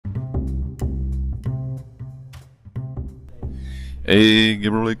Hey,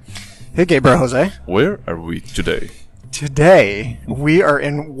 Gabriel, Hey, Gaybros, Jose. where are we today? Today, we are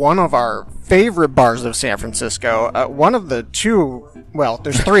in one of our favorite bars of San Francisco. One of the two, well,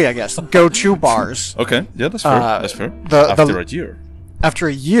 there's three, I guess, go-to bars. Okay, yeah, that's fair. That's fair. the- After a year. After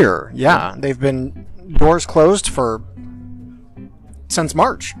a year, yeah. They've been doors closed since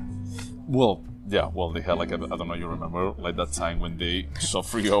March. Well, yeah, they had like, I don't know, you remember, like that time when they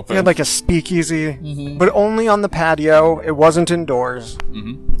soft reopened? They had like a speakeasy, but only on the patio. It wasn't indoors.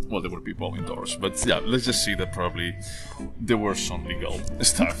 Well, there were people indoors, but yeah, let's just see that probably there were some legal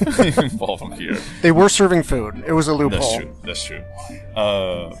stuff involved on here. They were serving food. It was a loophole. That's true.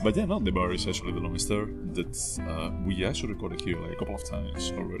 But yeah, no, the bar is actually the longest there that we actually recorded here like a couple of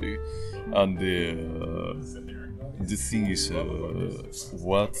times already. And the thing is,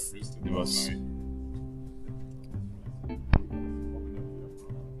 what it was.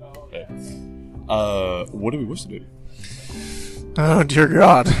 What did we watch today? Oh, dear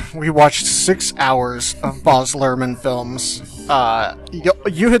God. We watched 6 hours of Bahz Luhrmann films.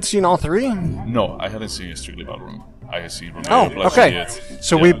 You had seen all three? No, I hadn't seen Strictly Ballroom. I had seen Romeo Oh, okay. Juliet.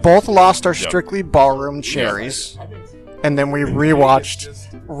 So Yeah. we both lost our Strictly Ballroom cherries. And then we rewatched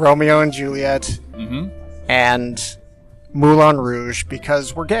Romeo and Juliet and Moulin Rouge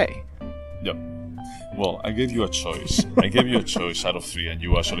because we're gay. Yep. Well, I gave you a choice. I gave you a choice out of three, and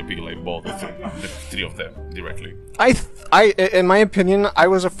you actually picked like both the three of them directly. In my opinion, I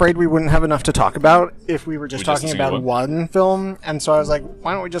was afraid we wouldn't have enough to talk about if we were just With just talking a single about one film. And so I was like,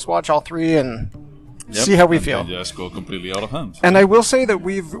 why don't we just watch all three and Yep. see how we And feel? they just go completely out of hand. And I will say that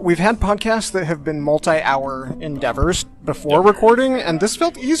we've had podcasts that have been multi-hour endeavors before recording, and this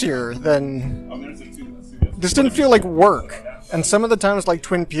felt easier than. This didn't feel like work. And some of the times, like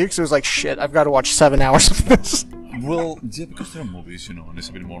Twin Peaks, it was like, shit, I've got to watch 7 hours of this. Well, yeah, because they're movies, and it's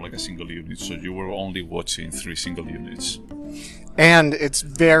a bit more like a single unit, so you were only watching 3 single units. And it's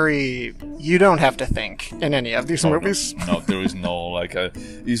very. You don't have to think in any of these movies. No, there is it's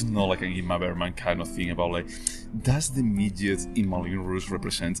not like an Ingmar Bergman kind of thing about like, does the midget in Moulin Rouge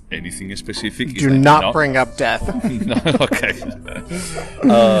represent anything specific? It's Do like, not no. bring up death. No, okay.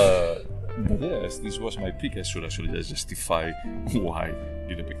 But yes, this was my pick. I should actually just justify why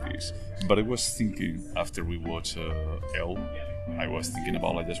did I pick this. But I was thinking after we watched L, I was thinking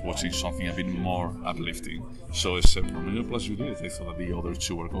about like just watching something a bit more uplifting. So except Romeo plus Juliet, I thought that the other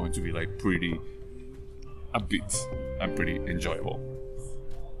two were going to be like pretty upbeat and pretty enjoyable.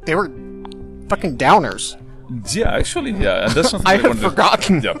 They were fucking downers. Yeah, actually, yeah, and that's something I had wanted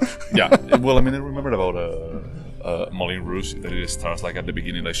forgotten. Yeah. Well, I mean, I remember about Moulin Rouge that it starts like at the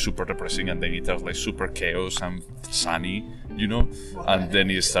beginning like super depressing, and then it starts like super chaos and sunny, and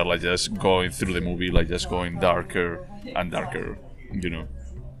then it starts like just going through the movie like just going darker and darker,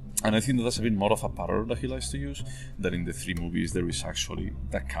 And I think that's a bit more of a pattern that he likes to use. That in the 3 movies there is actually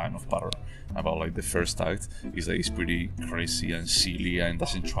that kind of pattern. About like the first act is that it's pretty crazy and silly and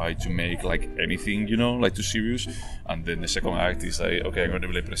doesn't try to make like anything, like too serious. And then the second act is like, okay, I'm going to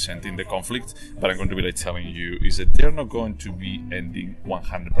be like presenting the conflict, but I'm going to be like telling you is that they're not going to be ending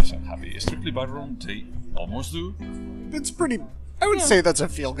 100% happy. Strictly Ballroom, they almost do. It's pretty. I would say that's a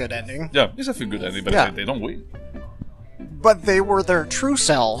feel-good ending. Yeah, it's a feel good ending, but Yeah. they don't win. But they were their true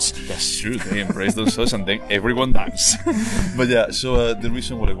selves. That's true. They embrace themselves, and then everyone dies. But yeah, so the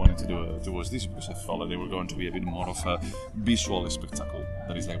reason what I wanted to do was this because I felt like they were going to be a bit more of a visual spectacle.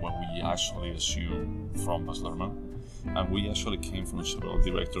 That is like what we actually assume from Bahz Luhrmann. And we actually came from several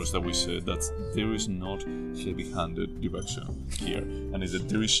directors that we said that there is not heavy-handed direction here, and is that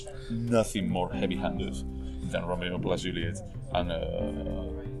there is nothing more heavy-handed than Romeo plus Juliet and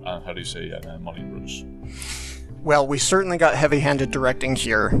how do you say Moulin Rouge. Well, we certainly got heavy-handed directing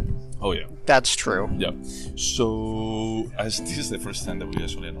here. Oh yeah. That's true. Yeah. So, as this is the first time that we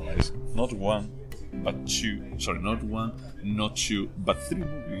actually analyze not one, not two, but 3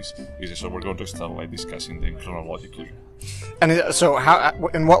 movies, so we're going to start like discussing them chronologically. And so,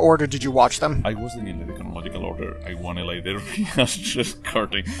 in what order did you watch them? I wasn't in the chronological order. I wanted like the Red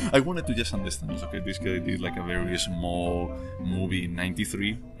Curtain. I wanted to just understand. Okay, this guy did like a very small movie in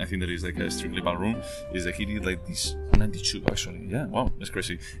 '93. I think that is like a Strictly Ballroom. Is that he did like this 92 actually? Yeah, wow, that's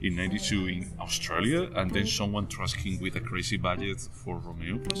crazy. In '92 in Australia, and then someone trusted him with a crazy budget for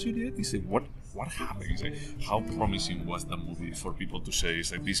Romeo plus Juliet. He said, what happened? He's like, how promising was the movie for people to say?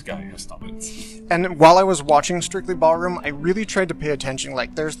 It's like this guy has talent. And while I was watching Strictly Ballroom, I really tried to pay attention.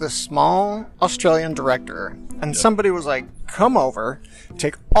 Like, there's this small Australian director, and somebody was like, come over,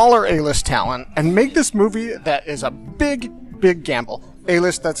 take all our A-list talent, and make this movie that is a big gamble.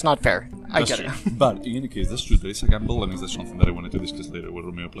 A-list, that's not fair. I That's get true. it. But in any case, that's true. There is a gamble, and it's something that I wanted to discuss later with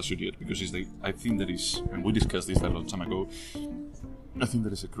Romeo plus Juliet, because it's like, I think that is, and we discussed this a long time ago, I think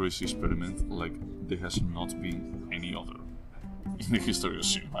that is a crazy experiment like there has not been any other in the history of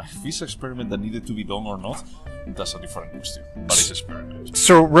cinema. If it's an experiment that needed to be done or not, that's a different question. But it's an experiment.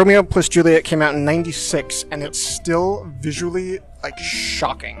 So Romeo plus Juliet came out in 96, and it's still visually, like,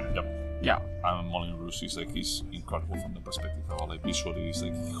 shocking. Yep. Yeah. And Moulin Rouge is like, he's incredible from the perspective of like visually, it's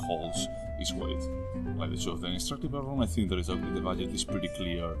like he holds his weight. Like the show. Then in Strictly Ballroom, I think there is the budget is pretty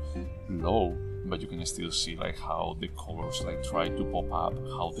clear, low, but you can still see like how the colors like try to pop up,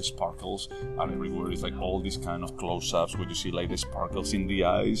 how the sparkles are everywhere. It's like all these kind of close-ups where you see like the sparkles in the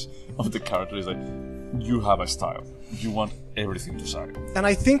eyes of the characters. Like, you have a style. You want everything to shine. And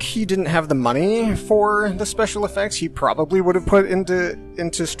I think he didn't have the money for the special effects. He probably would have put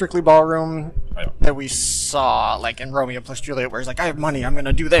into Strictly Ballroom that we saw, like in Romeo plus Juliet, where he's like, I have money, I'm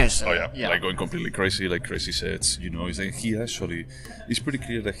gonna do this. And, like going completely crazy, like crazy sets. You know, it's like it's pretty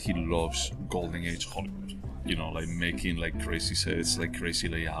clear that he loves Golden Age Hollywood. You know, like making like crazy sets, like crazy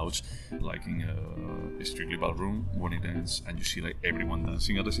layouts, like in Strictly Ballroom when it ends and you see like everyone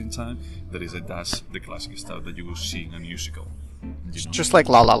dancing at the same time. That's the classic stuff that you will see in a musical. You know? Just like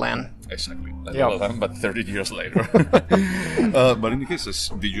La La Land. Exactly, like La La Land, but 30 years later. But in the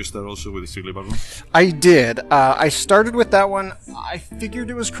cases, did you start also with the Strictly Ballroom? I did. I started with that one. I figured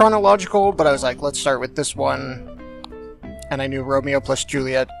it was chronological, but I was like, let's start with this one. And I knew Romeo plus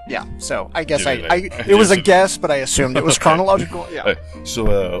Juliet. Yeah, so I guess it was a guess, but I assumed it was chronological. Yeah.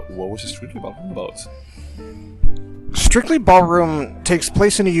 So, what was Strictly Ballroom about? Strictly Ballroom takes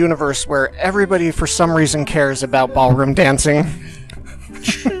place in a universe where everybody, for some reason, cares about ballroom dancing.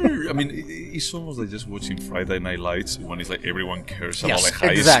 Sure. I mean, it's almost like just watching Friday Night Lights when it's like everyone cares about like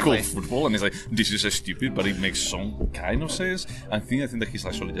high school football, and it's like, this is stupid, but it makes some kind of sense. I think that he's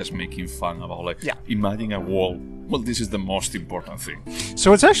actually just making fun about like imagining a world. Well, this is the most important thing.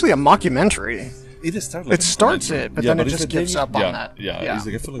 So it's actually a mockumentary. It starts it, but then it just gives up on that. Yeah. It's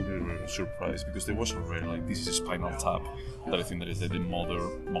like, I feel like we were surprised because there was a rare like this is Spinal Tap that I think that is like the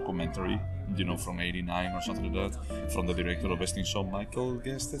modern mockumentary, you know, from '89 or something like that, from the director of Best in Show, Michael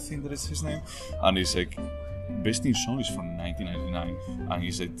Guest, I think that is his name, and it's like Best in Show is from 1999, and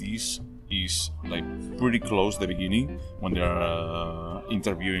it's like this is like pretty close to the beginning when they're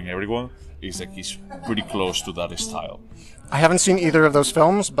interviewing everyone. It's like he's pretty close to that style. I haven't seen either of those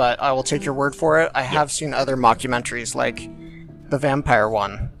films, but I will take your word for it. I have seen other mockumentaries, like the vampire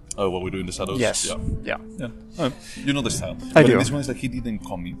one. Oh, What We Do in the Shadows? Yes. Yeah. You know the style. I do. This one is like he didn't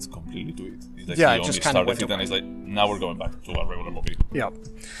commit completely to it. It's like he only just kind of started it and it's like, now we're going back to a regular movie. Yeah.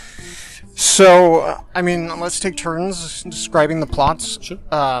 So, I mean, let's take turns describing the plots. Sure.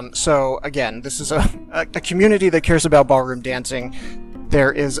 So, again, this is a community that cares about ballroom dancing.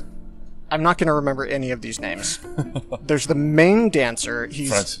 There is... I'm not going to remember any of these names. There's the main dancer.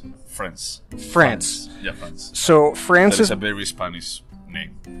 He's... France. Yeah, France. So, France is a very Spanish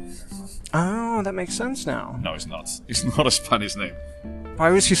name. Oh, that makes sense now. No, it's not. It's not a Spanish name. Why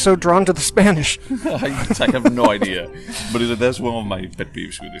was he so drawn to the Spanish? I have no idea. But that's one of my pet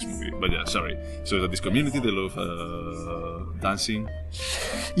peeves with this movie. But yeah, sorry. So this community, they love dancing.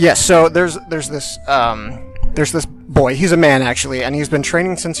 Yes, so there's this boy. He's a man, actually, and he's been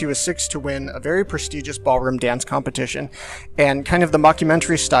training since he was 6 to win a very prestigious ballroom dance competition. And kind of the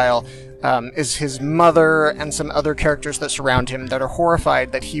mockumentary style is his mother and some other characters that surround him that are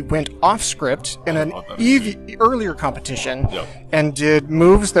horrified that he went off script in an earlier competition and did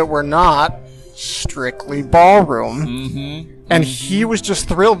moves that were not strictly ballroom. Mm-hmm. And he was just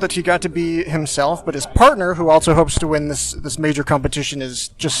thrilled that he got to be himself, but his partner, who also hopes to win this major competition, is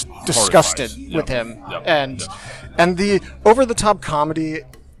just disgusted with him. And the over-the-top comedy,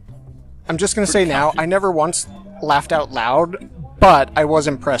 I'm just going to say now, I never once laughed out loud, but I was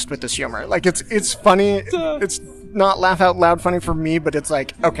impressed with this humor. Like, it's funny. It's not laugh out loud funny for me, but it's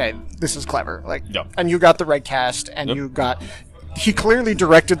like, okay, this is clever. Like, and you got the right cast, and you got... He clearly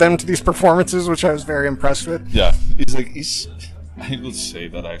directed them to these performances, which I was very impressed with. Yeah, I would say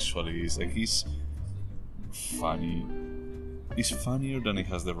that actually he's funny. He's funnier than he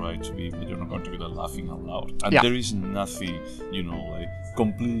has the right to be, but you're not going to be laughing out loud. And there is nothing, like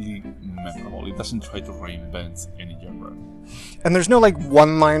completely memorable. It doesn't try to reinvent any genre. And there's no like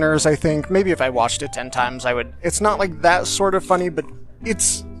one-liners, I think. Maybe if I watched it 10 times, I would. It's not like that sort of funny, but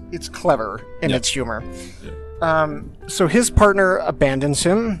it's clever in its humor. Yeah. So his partner abandons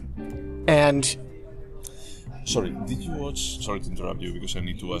him, and Sorry, did you watch? Sorry to interrupt you because I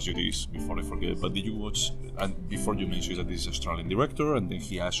need to ask you this before I forget. But did you watch? And before you mentioned that this is an Australian director, and then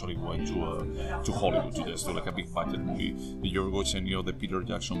he actually went to Hollywood to just do like a big budget movie. Did you ever watch any of the Peter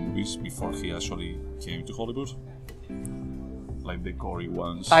Jackson movies before he actually came to Hollywood? Like the gory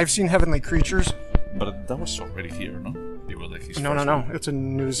ones. I've seen Heavenly Creatures. But that was already here, no? It was like his No. first one. It's a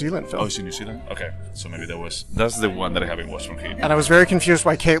New Zealand film. Oh, it's in New Zealand? Okay. So maybe that's the one that I haven't watched from him. And I was very confused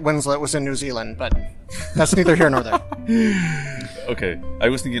why Kate Winslet was in New Zealand, but that's neither here nor there. Okay. I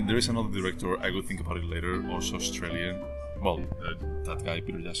was thinking there is another director, I will think about it later, also Australian. Well, that guy,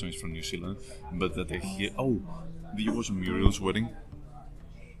 Peter Jackson, is from New Zealand. But that did you watch Muriel's Wedding?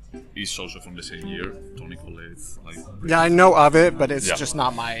 It's also from the same year, Toni Collette. Like, Yeah, I know of it, but it's Yeah. just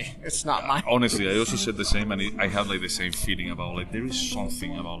not my. It's not my. honestly, I also said the same, and I had like the same feeling about like there is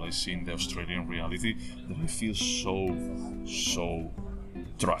something about like seeing the Australian reality that I feel so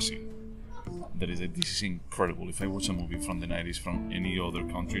trashy. That is like, this is incredible. If I watch a movie from the 90s from any other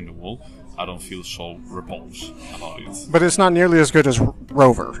country in the world, I don't feel so repulsed about it. But it's not nearly as good as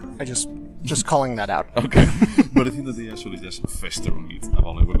Rover. I just calling that out. Okay, but I think that they actually just fester on it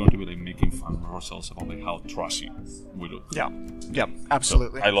about like we're going to be like making fun of ourselves about like how trashy we look. Yeah. Yep. So,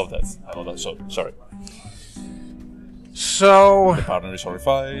 Absolutely. I love that. So sorry. So The partner is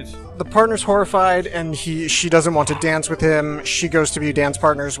horrified. the partner's horrified, and she doesn't want to dance with him. She goes to be dance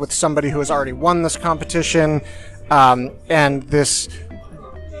partners with somebody who has already won this competition, and this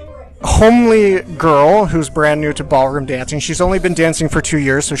homely girl who's brand new to ballroom dancing. She's only been dancing for 2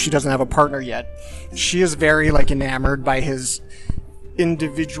 years, so she doesn't have a partner yet. She is very like enamored by his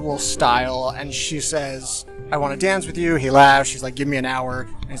individual style, and she says, "I want to dance with you." He laughs. She's like, "Give me an hour."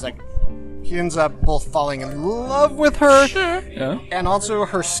 And he's like, he ends up both falling in love with her, Yeah. and also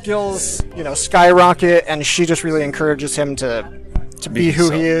her skills, skyrocket, and she just really encourages him to be who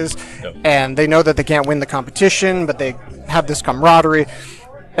he is. Yep. And they know that they can't win the competition, but they have this camaraderie.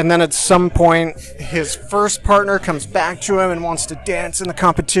 And then at some point, his first partner comes back to him and wants to dance in the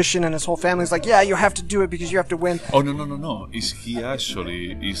competition, and his whole family's like, "Yeah, you have to do it because you have to win." Oh no! Is he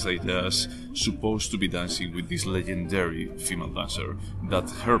actually is like just supposed to be dancing with this legendary female dancer that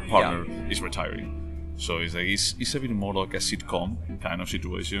her partner is retiring? So it's like it's a bit more like a sitcom kind of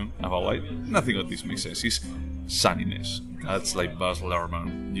situation about like nothing of this makes sense. It's sunniness. That's like Bahz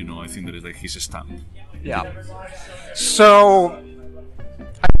Luhrmann. I think that is like his stamp. Yeah. So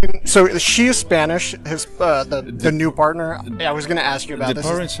she is Spanish. His the new partner. I was going to ask you about The this.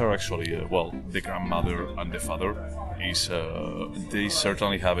 parents are actually the grandmother and the father is they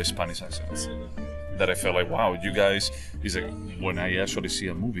certainly have a Spanish accent. That I felt like, wow, you guys is like when I actually see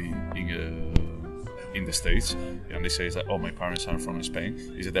a movie in the States and they say that, oh, my parents are from Spain,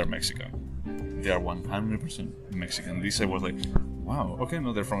 is that they're Mexican. They are 100% Mexican. This I was like, wow, okay,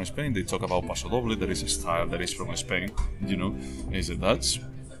 no, they're from Spain. They talk about Paso Doble, that is a style that is from Spain, And I said, that's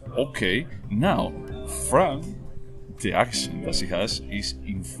okay. Now, Fran, the accent that she has is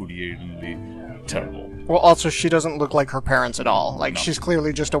infuriatingly terrible. Well, also, she doesn't look like her parents at all. Like, No. she's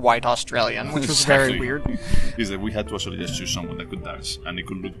clearly just a white Australian, which was Exactly. very weird. Is that we had to actually just choose someone that could dance and it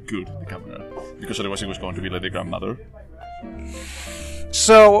could look good in the camera. Because otherwise it was going to be like the grandmother.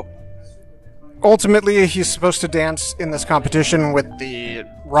 So, ultimately, he's supposed to dance in this competition with the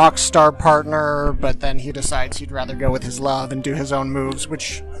rock star partner, but then he decides he'd rather go with his love and do his own moves,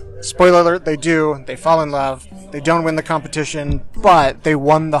 which, spoiler alert, they do. They fall in love. They don't win the competition, but they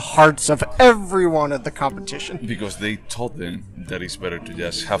won the hearts of everyone at the competition. Because they taught them that it's better to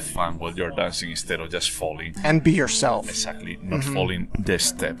just have fun while you're dancing instead of just falling. And be yourself. Exactly, not falling the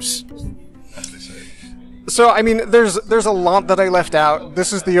steps, as they say. So, I mean, there's a lot that I left out.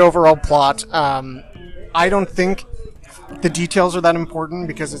 This is the overall plot. I don't think the details are that important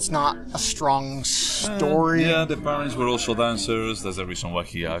because it's not a strong story. Yeah, the parents were also dancers. That's the reason why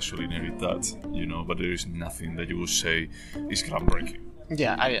he actually inherited that, but there is nothing that you would say is groundbreaking.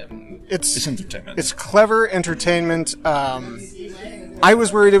 Yeah, It's entertainment. It's clever entertainment. I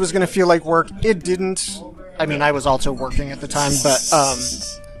was worried it was going to feel like work. It didn't. I mean, I was also working at the time, but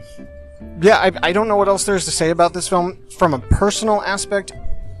yeah, I don't know what else there's to say about this film. From a personal aspect,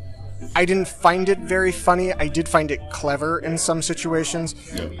 I didn't find it very funny. I did find it clever in some situations.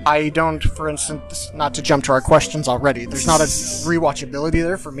 Yeah. I don't, for instance, not to jump to our questions already, there's not a rewatchability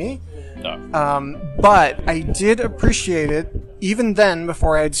there for me. No. But I did appreciate it. Even then,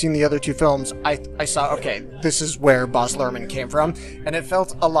 before I had seen the other two films, I saw, okay, this is where Bahz Luhrmann came from. And it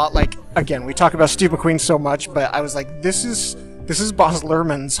felt a lot like, again, we talk about Steve McQueen so much, but I was like, this is Bahz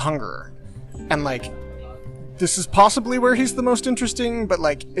Luhrmann's Hunger. And like, this is possibly where he's the most interesting, but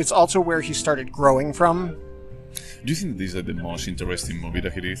like, it's also where he started growing from. Do you think this is like, the most interesting movie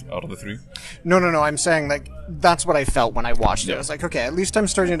that he did out of the three? No. I'm saying like that's what I felt when I watched it. Yeah. I was like, okay, at least I'm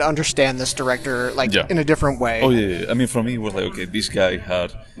starting to understand this director like Yeah. in a different way. Oh yeah. I mean, for me, it was like, okay, this guy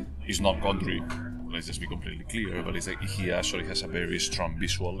he's not country. Let's just be completely clear, but it's like he actually has a very strong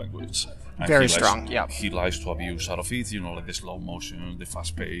visual language. And Very he likes- strong, yeah. He likes to abuse out of it, like the slow motion, the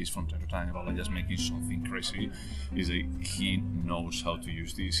fast pace from time to time, about like just making something crazy. Is like he knows how to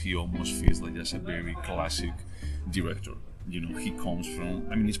use this. He almost feels like just a very classic director. He comes from.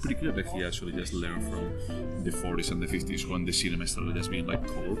 I mean, it's pretty clear that he actually just learned from the 40s and the 50s when the cinema started just being like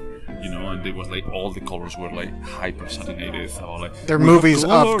color, and there was like all the colors were like hyper saturated. Like, They're we have movies of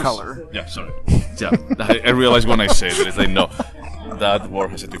colors. color. Yeah, sorry. Yeah, I realized when I say that it's like no, that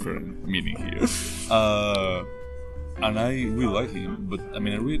word has a different meaning here. And I really like him, but I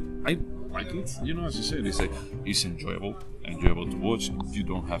mean, I like it. As you said, it's enjoyable to watch. You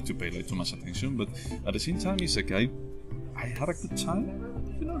don't have to pay like too much attention, but at the same time, it's like I had a good time.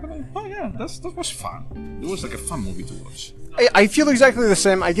 Like, oh yeah, that was fun. It was like a fun movie to watch. I feel exactly the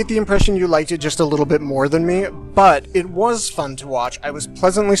same. I get the impression you liked it just a little bit more than me, but it was fun to watch. I was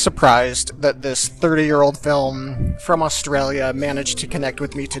pleasantly surprised that this 30-year-old film from Australia managed to connect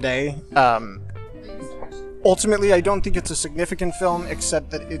with me today. Ultimately, I don't think it's a significant film, except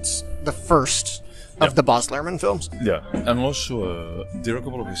that it's the first of the Bahz Luhrmann films. Yeah, and also there are a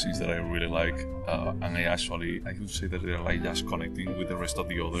couple of scenes that I really like, and I would say that they're like just connecting with the rest of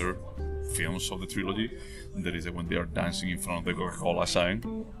the other films of the trilogy. That is when they are dancing in front of the Coca-Cola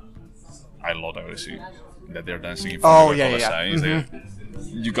sign. I love that scene. That they're dancing in front of the Coca-Cola sign. It's like,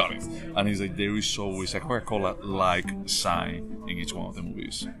 you got it. And it's like there is always a Coca-Cola-like sign in each one of the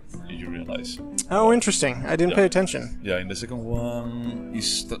movies. You realize. Oh, interesting. I didn't pay attention. Yeah, in the second one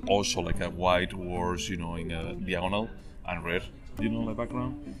is also like a white words, in a diagonal and red, like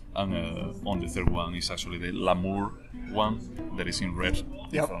background. And on the third one is actually the L'amour one that is in red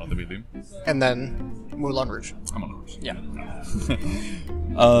in front of the building. And then Moulin Rouge. Moulin Rouge. Yeah.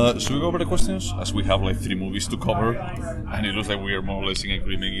 Should we go over the questions? As we have like 3 movies to cover, and it looks like we are more or less in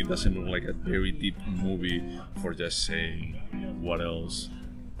agreement. It doesn't look like a very deep movie for just saying what else.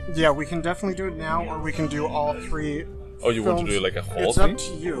 Yeah, we can definitely do it now, or we can do all 3. Oh, you want to do it like a whole it's thing? It's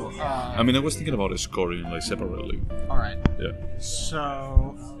up to you. I mean, I was thinking about scoring like separately. All right. Yeah.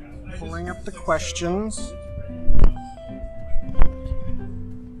 So, pulling up the questions.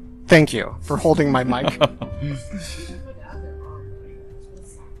 Thank you for holding my mic.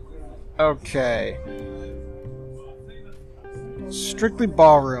 Okay. Strictly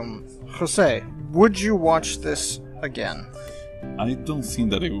Ballroom. Jose, would you watch this again? I don't think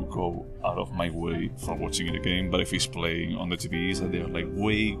that I would go out of my way for watching it again, but if it's playing on the TV, there are like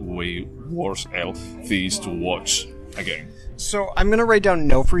way, way worse things to watch again. So I'm gonna write down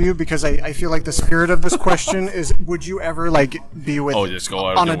no for you because I feel like the spirit of this question is: would you ever like be with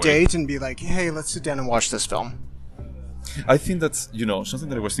on a date and be like, hey, let's sit down and watch this film? I think that's something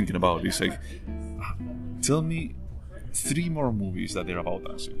that I was thinking about is like, tell me 3 more movies that they're about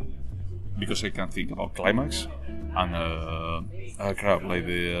dancing, because I can think about Climax and like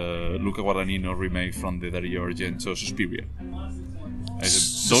the Luca Guadagnino remake from the Dario Argento Suspiria.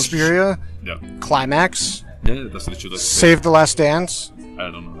 Suspiria? Yeah. Climax? Yeah, that's the truth. Save the Last Dance? I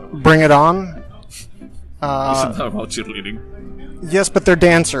don't know. Bring It On? Isn't that about cheerleading? Yes, but they're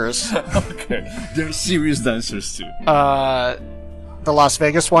dancers. Okay. They're serious dancers too. The Las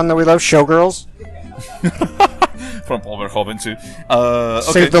Vegas one that we love, Showgirls? From Paul Verhoeven too.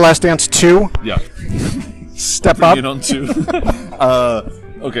 Okay. Save the Last Dance 2? Yeah. Step Bring Up? It On too.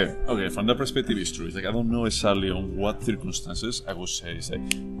 Okay. From that perspective, it's true. It's like I don't know exactly on what circumstances I would say. It's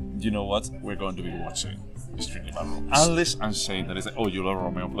like, you know what? We're going to be watching Strictly Ballroom. Unless I'm saying that it's like, oh, you love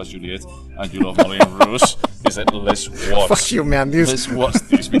Romeo plus Juliet and you love Moulin Rouge. It's like, let's watch. Fuck you, man. Let's watch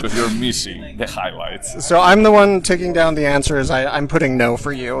this because you're missing the highlights. So I'm the one taking down the answers. I'm putting no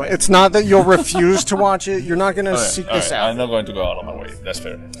for you. It's not that you'll refuse to watch it. You're not going to seek this out. I'm not going to go out of my way. That's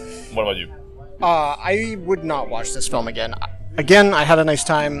fair. What about you? I would not watch this film again. Again, I had a nice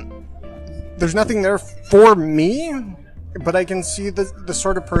time. There's nothing there for me, but I can see the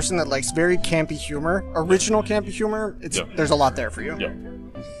sort of person that likes very campy humor, original campy humor. There's a lot there for you. Yeah.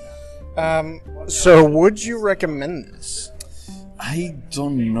 So would you recommend this? I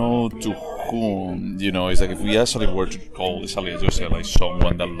don't know to whom. It's like if we actually were to call this like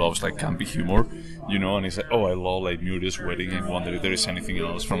someone that loves like campy humor, and it's like, oh, I love like Muriel's Wedding and wonder if there is anything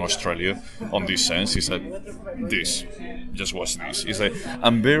else from Australia on this sense. It's like this. Just watch this. It's like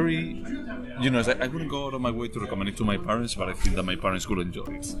I'm very, it's like I wouldn't go out of my way to recommend it to my parents, but I think that my parents would enjoy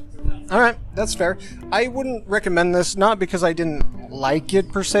it. All right, that's fair. I wouldn't recommend this, not because I didn't like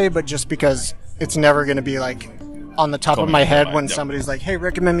it per se, but just because it's never going to be like on the top of coming my to head mind, when yeah. somebody's like, "Hey,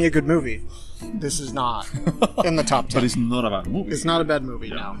 recommend me a good movie." This is not in the top 10. But it's not a bad movie. It's not a bad movie,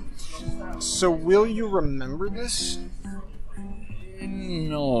 no. So, will you remember this?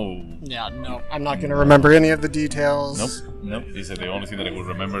 No. Yeah, no. I'm not going to remember any of the details. Nope. Is that the only thing that I will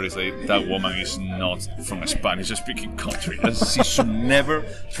remember is that woman is not from a Spanish-speaking country. She should never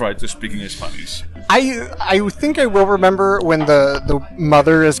try to speak in Spanish. I think I will remember when the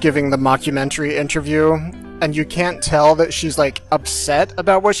mother is giving the mockumentary interview, and you can't tell that she's like upset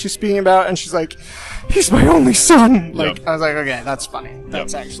about what she's speaking about, and she's like, "He's my only son." Like, Yeah. I was like, okay, that's funny.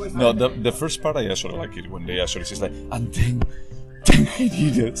 That's actually funny. No, the first part I actually like it when they actually says like, and then he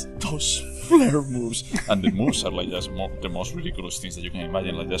needed those flare moves, and the moves are like just the most ridiculous things that you can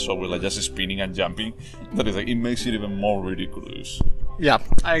imagine, like just always like just spinning and jumping. That is like it makes it even more ridiculous. Yeah,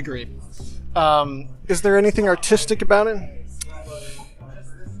 I agree. Is there anything artistic about it?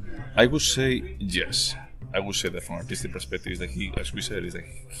 I would say yes. I would say that from an artistic perspective, is that he, as we said, is that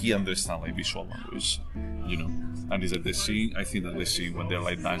he understands like visual language, you know. And is that the scene? I think that the scene when they're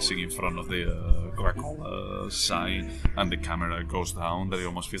like dancing in front of the Coca-Cola sign and the camera goes down, that it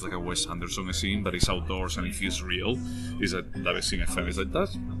almost feels like a Wes Anderson scene, but it's outdoors and it feels real. Is that scene I found is like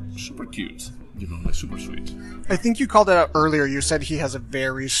that's super cute, you know, like super sweet. I think you called it out earlier. You said he has a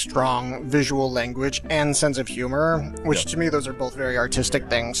very strong visual language and sense of humor, which to me those are both very artistic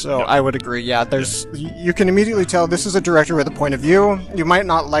things. So I would agree. Yeah, you can immediately tell this is a director with a point of view. You might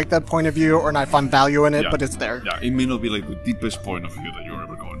not like that point of view or not find value in it, but it's there. Yeah, it may not be like the deepest point of view that you're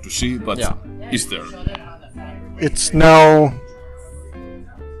ever going to see, but it's there. It's no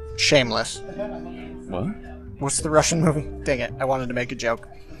Shameless. What? What's the Russian movie? Dang it! I wanted to make a joke.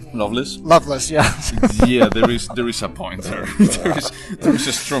 Loveless? Loveless, yeah. Yeah, there is a point there. there is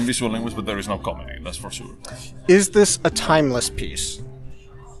a strong visual language, but there is no comedy, that's for sure. Is this a timeless piece?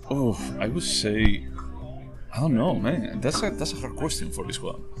 Oh, I would say, I don't know, man. That's a hard question for this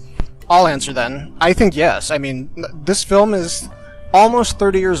one. I'll answer then. I think yes. I mean, this film is almost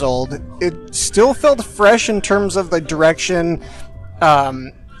 30 years old. It still felt fresh in terms of the direction.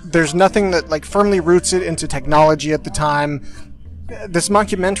 There's nothing that like firmly roots it into technology at the time. This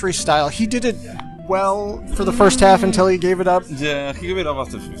mockumentary style, he did it well for the first half until he gave it up. Yeah, he gave it up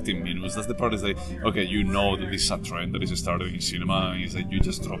after 15 minutes. That's the part is like, okay, you know that this is a trend that is started in cinema, and it's like you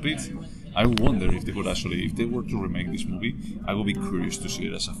just drop it. I wonder if they would actually, if they were to remake this movie, I would be curious to see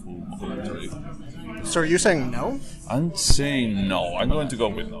it as a full mockumentary. So are you saying no? I'm saying no. I'm going to go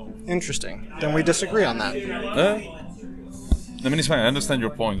with no. Interesting. Then we disagree on that. I mean, it's fine. I understand your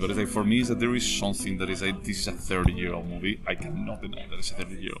point, but it's like for me, is that there is something that is like this is a 30-year-old movie. I cannot deny that it's a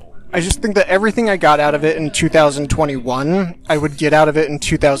 30-year-old. I just think that everything I got out of it in 2021, I would get out of it in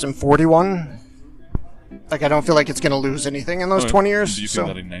 2041. Like, I don't feel like it's going to lose anything in those 20 years. Do you think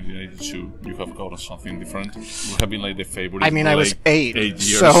that in 1982 you have gotten something different? You have been like the favorite. I mean, I was 8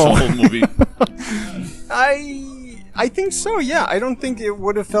 years so old movie. I think so. Yeah, I don't think it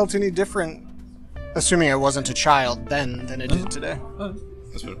would have felt any different, assuming I wasn't a child then than it did today.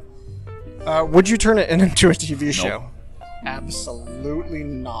 That's fair. Would you turn it into a TV show? Absolutely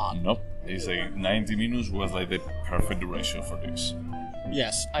not. Nope. It's like 90 minutes was like the perfect duration for this.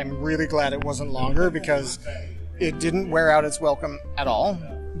 Yes, I'm really glad it wasn't longer because it didn't wear out its welcome at all,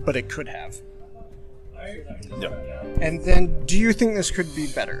 but it could have. Yeah. And then, do you think this could be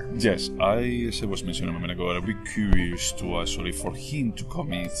better? Yes, as I was mentioning a moment ago, I'd be curious to actually, for him to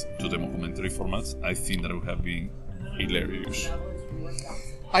commit to the documentary format. I think that would have been hilarious.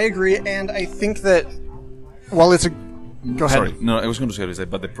 I agree, and I think that, well, it's a... Go ahead. Sorry, no, I was going to say this,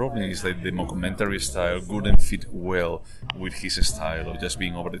 but the problem is that the mockumentary style wouldn't fit well with his style of just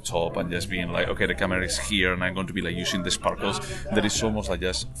being over the top and just being like, okay, the camera is here and I'm going to be like using the sparkles. That is almost like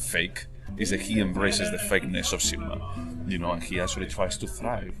just fake. Is that he embraces the fakeness of cinema, you know, and he actually tries to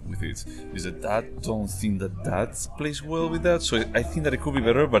thrive with it. Is that I don't think that plays well with that. So I think that it could be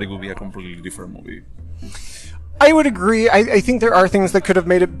better, but it would be a completely different movie. I would agree. I think there are things that could have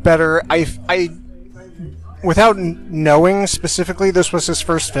made it better. Without knowing specifically this was his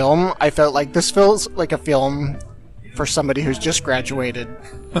first film, I felt like this feels like a film for somebody who's just graduated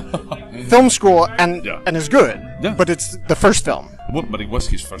film school and is good. Yeah. But it's the first film. Well, but it was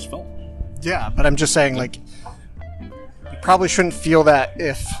his first film. Yeah, but I'm just saying, like, you probably shouldn't feel that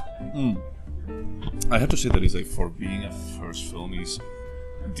if... I have to say that it's like, for being a first film, is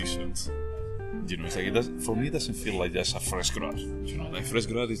decent. You know, it's like for me, it doesn't feel like just a fresh grad. You know, like fresh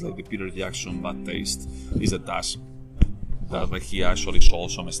grad is like the Peter Jackson bad taste. Is that like he actually saw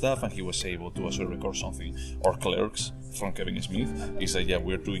some stuff and he was able to also record something. Or Clerks from Kevin Smith is like, yeah,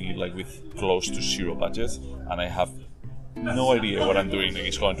 we're doing it like with close to zero budget, and I have no idea what I'm doing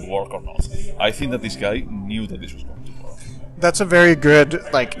is going to work or not. I think that this guy knew that this was going to work. That's a very good,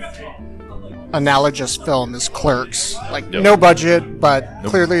 like, analogous film is Clerks. Like, Yep. no budget, but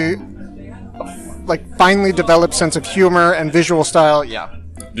clearly, like, finely developed sense of humor and visual style. Yeah.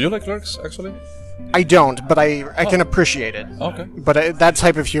 Do you like Clerks, actually? I don't, but I can appreciate it. Okay. But that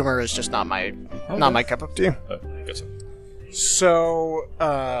type of humor is just not my cup of tea. Gotcha. So,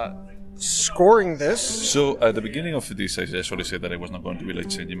 scoring this. So at the beginning of this, I actually said that I was not going to be like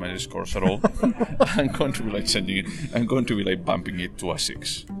changing my scores at all. I'm going to be like changing it. I'm going to be like bumping it to a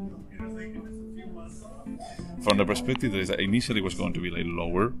 6. From the perspective that is that initially it was going to be like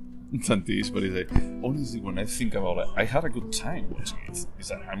lower than this, but it's like honestly when I think about it, I had a good time watching it.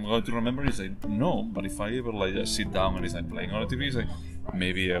 It's like I'm going to remember it's like no, but if I ever like just sit down and it's like playing on the TV, it's like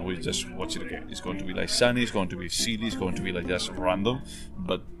maybe I will just watch it again. It's going to be like sunny, it's going to be silly, it's going to be like just random,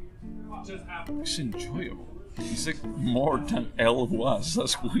 but it's enjoyable. It's like more than L was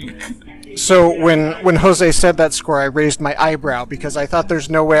last week. So when Jose said that score, I raised my eyebrow because I thought there's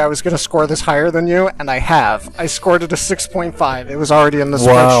no way I was going to score this higher than you, and I have. I scored it a 6.5. It was already in the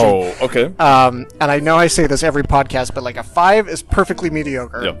spreadsheet. Wow. Okay. And I know I say this every podcast, but like a 5 is perfectly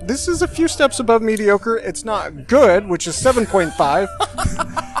mediocre. Yep. This is a few steps above mediocre. It's not good, which is 7.5,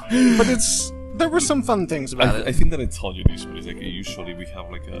 but there were some fun things about it. I think that I told you this, but it's like usually we have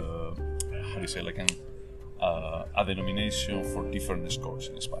like a how do you say like a denomination for different scores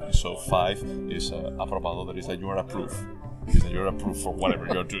in Spanish. So 5 is aprobado, that is that you are approved. Is that you're approved for whatever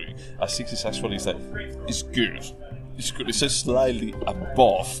you're doing. A 6 is actually is that it's good. It's good. It's just slightly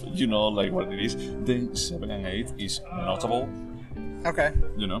above, you know, like what it is. Then 7 and 8 is notable. Okay.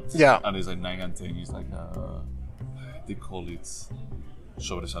 You know? Yeah. And it's like 9 and 10 is like they call it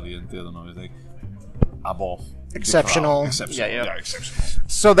sobresaliente, I don't know, it's like above. Exceptional. Exceptional. Yeah. Exceptional.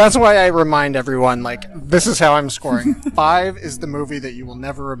 So that's why I remind everyone, like, this is how I'm scoring. 5 is the movie that you will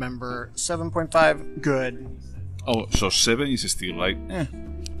never remember. 7.5, good. Oh, so 7 is still like,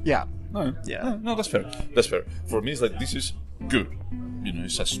 Yeah. No, Yeah. no, that's fair. That's fair. For me, it's like, this is good. You know,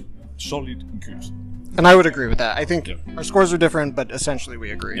 it's a solid good. And I would agree with that. I think Yeah. our scores are different, but essentially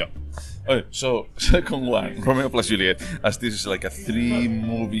we agree. Yeah. Okay, so second one, Romeo plus Juliet. As this is like a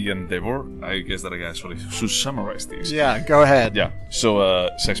 3-movie endeavor, I guess that I actually should summarize this. Yeah, go ahead. Yeah. So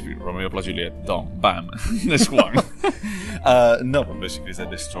Shakespeare, Romeo plus Juliet, done, bam, next one. No, but basically it's like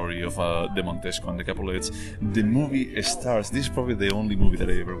the story of the Montesco and the Capulets. The movie stars. This is probably the only movie that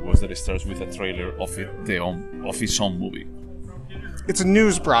I ever watched that starts with a trailer of its own movie. It's a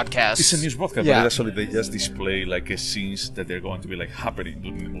news broadcast. It's a news broadcast, Yeah. but actually they just display like scenes that they're going to be like happening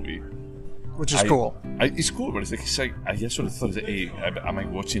during the movie. Which is cool. It's cool, but it's like I just sort of thought, hey, am I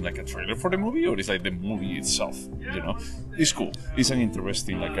watching like a trailer for the movie, or it's like the movie itself? You know, it's cool. It's an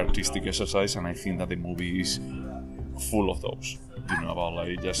interesting like artistic exercise, and I think that the movie is full of those. You know, about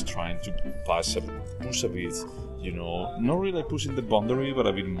like just trying to push a bit. You know, not really pushing the boundary, but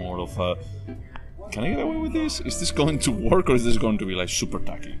a bit more of a. Can I get away with this? Is this going to work, or is this going to be like super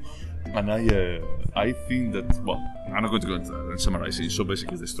tacky? And I think that, well, I'm not going to go into that and summarize it. So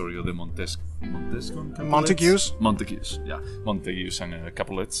basically, it's the story of the Montagues, yeah, Montagues and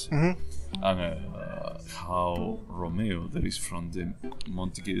Capulets, and how Romeo, that is from the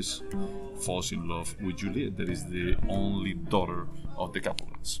Montagues, falls in love with Juliet, that is the only daughter of the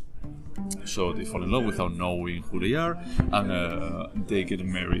Capulets. So they fall in love without knowing who they are, and they get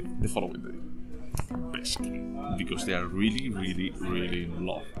married the following day. Basically, because they are really, really, really in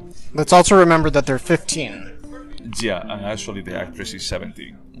love. Let's also remember that they're 15. Yeah, and actually the actress is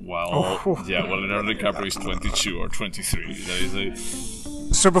 17. Leonardo DiCaprio is 22 or 23. That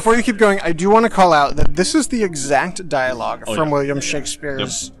is So before you keep going, I do want to call out that this is the exact dialogue from William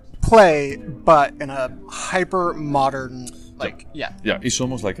Shakespeare's play, but in a hyper modern, Yeah, it's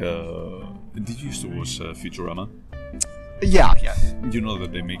almost like a. Did you used to watch Futurama? Yeah. You know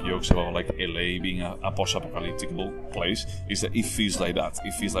that they make jokes about like LA being a post-apocalyptic place. Is that it feels like that?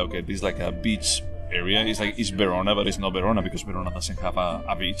 It feels like, okay, this is like a beach area. It's like it's Verona, but it's not Verona because Verona doesn't have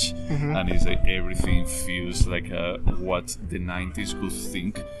a beach, and it's like everything feels like what the 90s could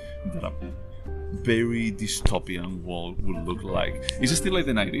think that a very dystopian world would look like. It's still like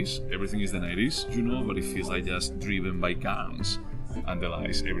the 90s. Everything is the 90s, you know, but it feels like just driven by guns and the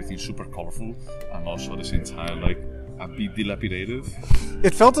lights. Everything's super colorful, and also at the same time like a bit dilapidated.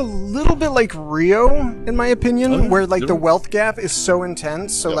 It felt a little bit like Rio, in my opinion, where like the wealth gap is so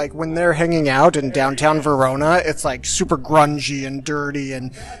intense. So like when they're hanging out in downtown Verona, it's like super grungy and dirty,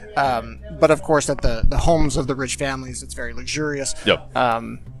 and but of course at the homes of the rich families, it's very luxurious.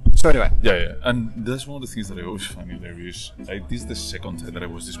 So do I. Yeah, and that's one of the things that I always find hilarious. This is the second time that I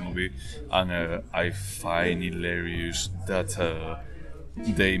watched this movie, and I find hilarious that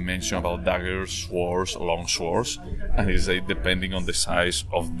they mention about daggers, swords, long swords, and it's like depending on the size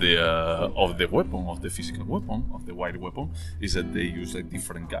of the weapon, of the physical weapon, of the wide weapon, is that they use like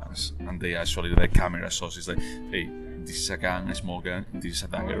different guns, and they actually the camera shows it's like, hey, this is a gun, a small gun, this is a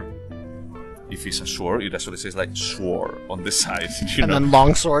dagger. If it's a sword, it actually says like sword on the side, you know. And then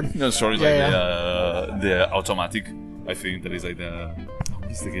long sword. No, sword is the automatic. I think that is like the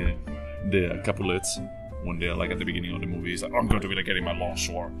Capulets. When they're like at the beginning of the movie, it's like, I'm going to be like getting my long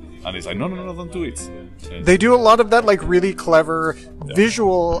sword, and it's like, no, don't do it. So they do a lot of that, like really clever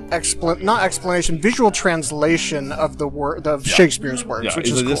visual visual translation of the word of Shakespeare's words, which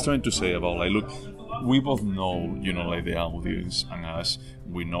is cool. Just trying to say about like, look, we both know, you know, like the audience and us,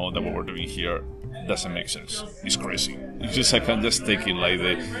 we know that what we're doing here doesn't make sense. It's crazy. It's just I can just take it like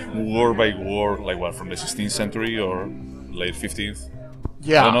the word by word, like what from the 16th century or late 15th.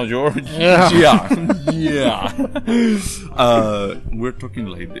 Yeah. I don't know, George. Yeah. We're talking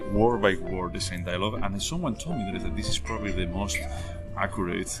like the word by word, the same dialogue, and someone told me that this is probably the most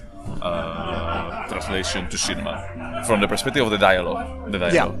accurate translation to cinema from the perspective of the dialogue.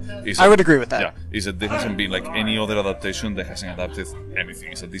 Yeah, I would agree with that. Yeah, is that there hasn't been like any other adaptation that hasn't adapted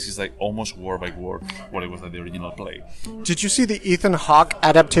anything. Is that this is like almost word by word what it was like the original play. Did you see the Ethan Hawke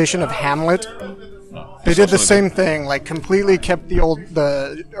adaptation of Hamlet? No, they did the same thing, like completely kept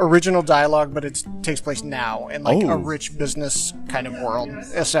the original dialogue, but it takes place now in like a rich business kind of world.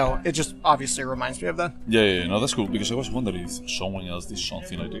 So it just obviously reminds me of that. Yeah, no, that's cool, because I was wondering if someone else did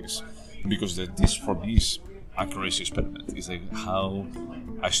something like this, because this for me is a crazy experiment. It's like how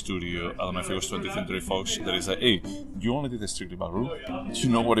a studio, I don't know if it was 20th Century Fox, that is like, hey, you only did a Strictly Ballroom, you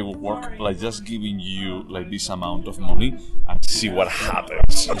know what it would work? Like just giving you like this amount of money and see what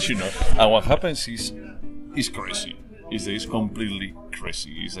happens, you know? And what happens is crazy. It's completely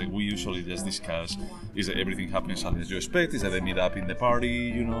crazy. It's like we usually just discuss is that everything happens as you expect, is that they meet up in the party,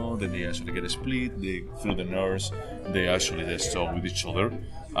 you know, then they actually get a split, they through the nurse, they actually just talk with each other,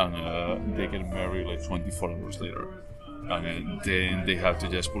 and they get married like 24 hours later. And then they have to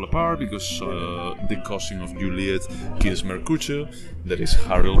just pull apart because the cousin of Juliet kills Mercutio, that is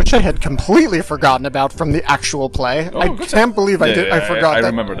Harold. Which I had completely forgotten about from the actual play. I can't believe I forgot that. I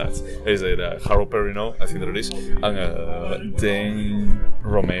remember that. Is it Harold Perrineau? I think that it is. And then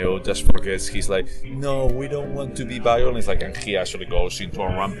Romeo just forgets. He's like, no, we don't want to be violent. It's like, and he actually goes into a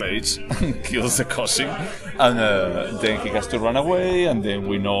rampage and kills the cousin. And then he has to run away. And then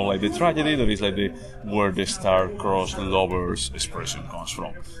we know like the tragedy that is like where the star-crossed lovers expression comes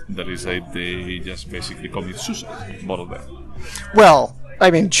from. That is like they just basically commit suicide, both of them. Well, I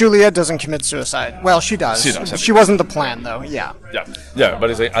mean, Juliet doesn't commit suicide. Well, she does. She wasn't the plan, though. Yeah. But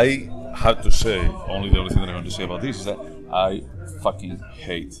it's like I have to say, the only thing that I'm going to say about this is that I fucking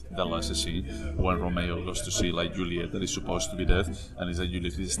hate the last scene when Romeo goes to see like Juliet that is supposed to be dead, and it's like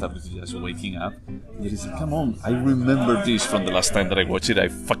Juliet is starting to just waking up. And it is like, come on, I remember this from the last time that I watched it. I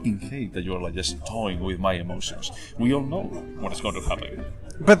fucking hate that you're like just toying with my emotions. We all know what is going to happen.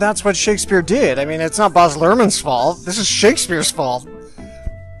 But that's what Shakespeare did. I mean, it's not Bahz Luhrmann's fault. This is Shakespeare's fault.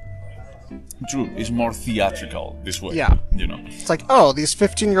 True, it's more theatrical this way. Yeah. You know. It's like, oh, these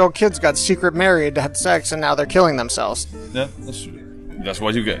 15-year-old kids got secret married, had sex, and now they're killing themselves. Yeah, that's true. That's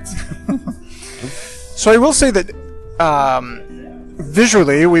what you get. So I will say that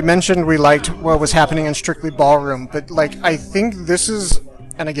visually, we mentioned we liked what was happening in Strictly Ballroom, but like I think this is,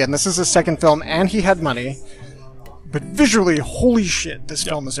 and again, this is his second film, and he had money. But visually, holy shit, this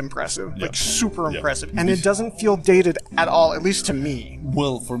film is impressive. Like, super impressive. And it doesn't feel dated at all, at least to me.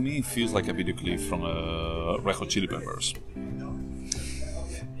 Well, for me, it feels like a video clip from Red Hot Chili Peppers.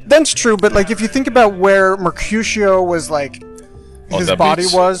 That's true, but, like, if you think about where Mercutio was, like, his body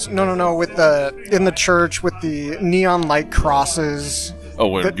was... No, with in the church, with the neon light crosses... Oh,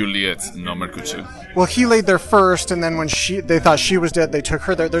 where Juliet, no Mercutio. Well, he laid there first, and then when they thought she was dead, they took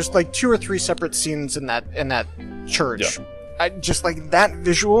her there. There's like 2 or 3 separate scenes in that church. Yeah. I just like that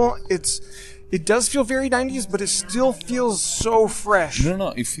visual. It does feel very 90s, but it still feels so fresh. No,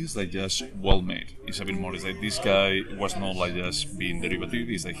 it feels like just well made. It's a bit more. It's like this guy was not like just being derivative.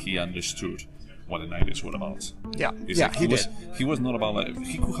 It's like he understood what the 90s were about. Yeah, It's yeah, like he did. He was not about like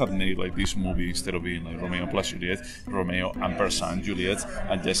he could have made like this movie instead of being like Romeo plus Juliet, Romeo ampersand Juliet,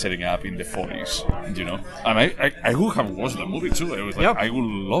 and just setting up in the 40s, you know. And I would have watched the movie too. I was like, Yep. I would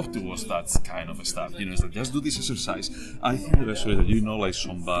love to watch that kind of stuff. You know, it's like just do this exercise. I think that actually that you know like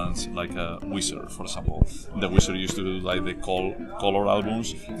some bands like Wizard, for example. The Wizard used to do like the color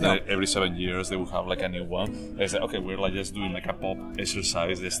albums. That every 7 years they would have like a new one. It's like okay, we're like just doing like a pop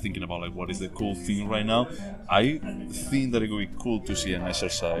exercise, just thinking about like what is the cool thing right now. I think that it would be cool to see an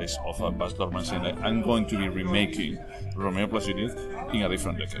exercise of Bahz Luhrmann saying like I'm going to be remaking Romeo plus Juliet in a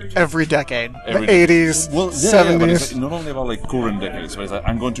different decade. Every decade. Every The 80s, Well, 70s. but it's like not only about like current decades, but it's like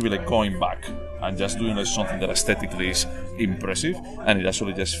I'm going to be like going back and just doing like something that aesthetically is impressive and it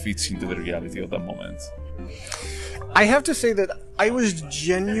actually just fits into the reality of that moment. I have to say that I was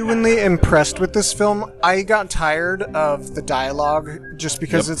genuinely impressed with this film. I got tired of the dialogue just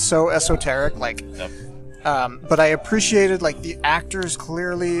because Yep. it's so esoteric. Like, Yep. but I appreciated like the actors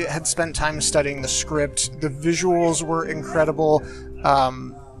clearly had spent time studying the script. The visuals were incredible.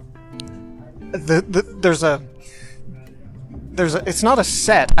 There's a it's not a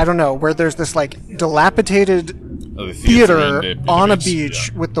set, I don't know, where there's this like dilapidated The theater in the on a beach,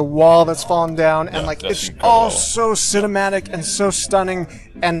 beach yeah. with the wall that's fallen down, and Yeah, like that's it's all incredible. so cinematic and so stunning.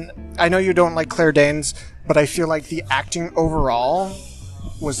 And I know you don't like Claire Danes, but I feel like the acting overall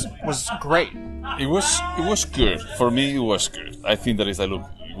was great. It was good. For me, it was good. I think that is like, look,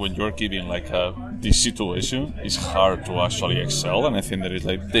 when you're given like this situation, it's hard to actually excel, and I think that is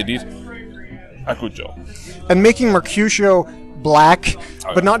like they did a good job. And making Mercutio black,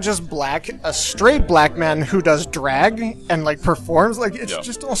 but not just black, a straight black man who does drag and like performs, like it's Yeah.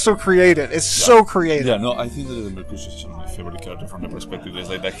 just also creative. It's so creative. Yeah, no, I think that the Mercutio is my favorite character from the perspective. It's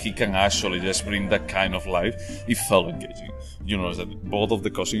like that he can actually just bring that kind of life. It felt engaging. You know, it's that both of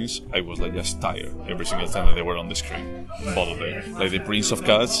the cousins, I was like just tired every single time that they were on the screen. Both of them. Like the Prince of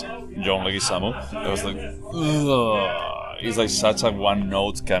Cats, John Leguizamo, I was like, ugh. He's like such a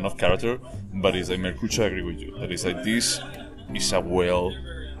one-note kind of character, but it's like Mercutio, I agree with you. That is like this is a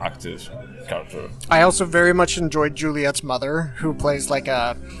well-acted character. I also very much enjoyed Juliet's mother, who plays like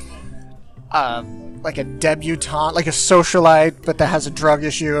a debutante, like a socialite, but that has a drug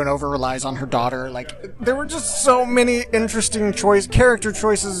issue and over relies on her daughter. Like there were just so many interesting character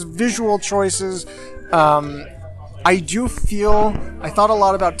choices, visual choices. I thought a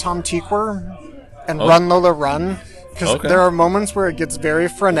lot about Tom Tykwer and Run Lola Run. Because Okay. there are moments where it gets very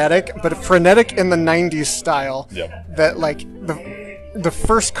frenetic, but frenetic in the 90s style. Yep. That, like, the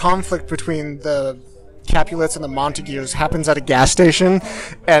first conflict between the Capulets and the Montagues happens at a gas station,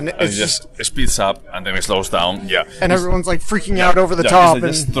 and And it's it just speeds up and then it slows down. Yeah. and everyone's, like, freaking out over the Yeah, top. it's like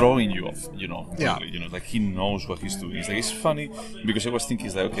And just throwing you off, you know. Yeah. Really, you know, like he knows what he's doing. It's like it's funny because I was thinking,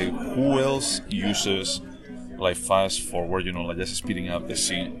 like, okay, who else uses like fast forward, you know, like just speeding up the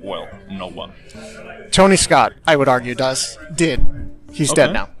scene? Well, no one. Tony Scott, I would argue, did. He's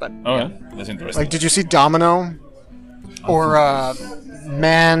dead now. But Okay, that's interesting. like, did you see Domino? Or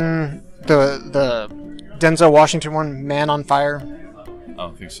Man, the Denzel Washington one, Man on Fire? I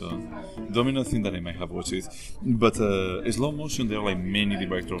don't think so. Domino, think that I might have watched it, but slow motion. There are like many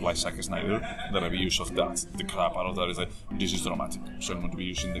directors like Zack Snyder that have used of that. The crap out of that is like this is dramatic, so I'm going to be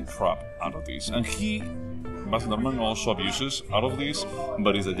using the crap out of this. And Bahz Luhrmann also abuses out of this,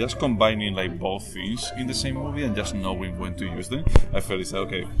 but it's just combining like both things in the same movie and just knowing when to use them. I felt it's like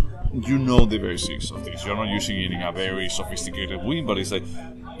okay, you know the basics of this. You're not using it in a very sophisticated way, but it's like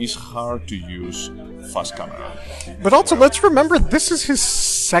it's hard to use fast camera. But also, let's remember, this is his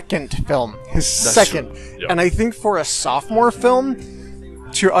second film. His second. true. Yeah. And I think for a sophomore film,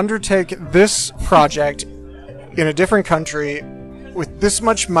 to undertake this project in a different country, with this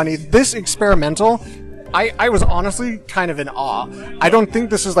much money, this experimental, I was honestly kind of in awe. I don't think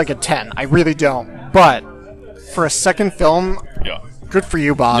this is like a 10. I really don't. But for a second film, Yeah. good for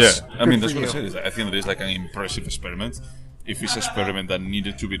you, boss. Yeah, I mean, Good that's for what I you. said. Is that I think that it's like an impressive experiment. If it's an experiment that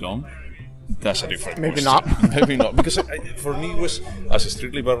needed to be done, that's a different Maybe question. not. Maybe not. Because for me, it was, as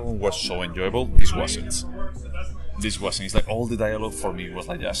Strictly Ballroom was so enjoyable, this wasn't. This wasn't. It's like all the dialogue for me was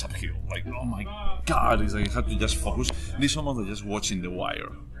like just uphill. Like, oh my god, it's like I had to just focus. This almost like just watching The Wire.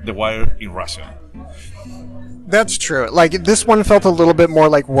 The Wire in Russian. That's true. Like, this one felt a little bit more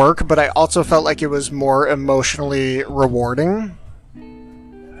like work, but I also felt like it was more emotionally rewarding.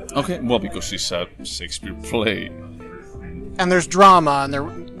 Okay, well, because it's a Shakespeare play. And there's drama, and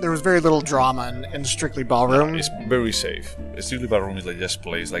there was very little drama in Strictly Ballroom. It's very safe. Strictly Ballroom is like just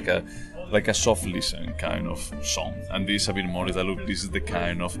plays like a soft listen kind of song, and this a bit more is that look, this is the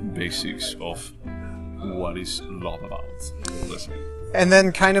kind of basics of what is love about. Listen. And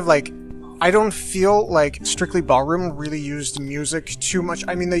then kind of like I don't feel like Strictly Ballroom really used music too much.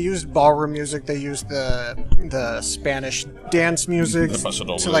 I mean, they used ballroom music, they used the Spanish dance music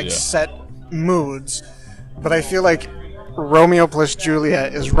to like set moods, but I feel like Romeo plus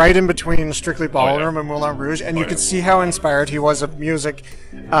Juliet is right in between Strictly Ballroom and Moulin Rouge, and you could see how inspired he was of music.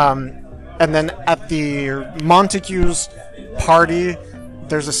 And then at the Montagues party,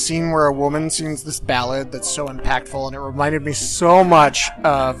 there's a scene where a woman sings this ballad that's so impactful, and it reminded me so much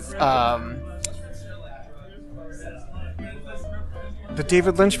of the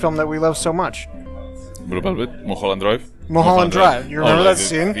David Lynch film that we love so much. Mulholland Drive? Mulholland Drive. You remember that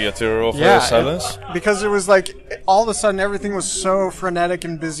scene? Theater of Silence? Because it was like, all of a sudden everything was so frenetic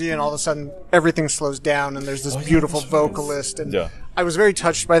and busy, and all of a sudden everything slows down, and there's this beautiful vocalist. And I was very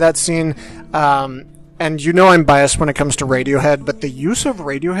touched by that scene. And you know I'm biased when it comes to Radiohead, but the use of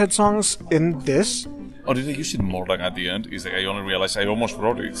Radiohead songs in this... Oh, did they use it more than at the end? Is like I only realized I almost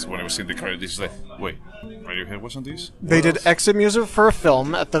wrote it when I was in the credits. It's like, wait, Radiohead wasn't this? They did exit music for a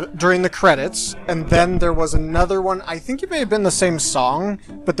film during the credits, and then there was another one. I think it may have been the same song,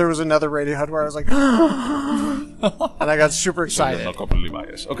 but there was another Radiohead where I was like, and I got super excited. So you're not completely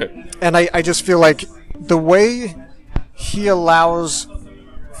biased. Okay. And I just feel like the way he allows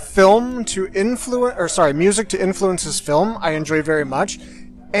music to influence his film, I enjoy very much.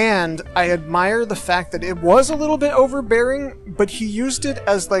 And I admire the fact that it was a little bit overbearing, but he used it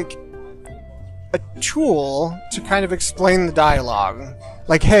as like a tool to kind of explain the dialogue.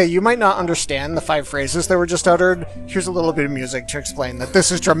 Like, hey, you might not understand the 5 phrases that were just uttered. Here's a little bit of music to explain that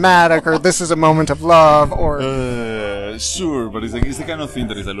this is dramatic, or this is a moment of love, or... Sure, but it's the kind of thing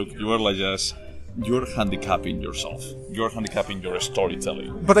that is like, look, you are like just... You're handicapping yourself. You're handicapping your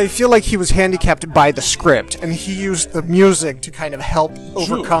storytelling. But I feel like he was handicapped by the script, and he used the music to kind of help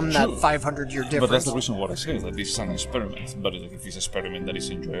overcome that 500-year difference. But that's the reason why I say that this is an experiment. But if it's an experiment that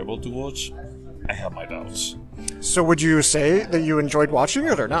is enjoyable to watch, I have my doubts. So would you say that you enjoyed watching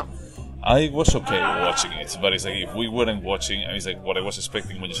it or not? I was okay watching it, but it's like if we weren't watching, it's like what I was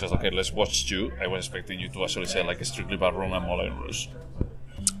expecting when you said, okay, let's watch 2, I was expecting you to actually say like a Strictly Ballroom and Moulin Rouge.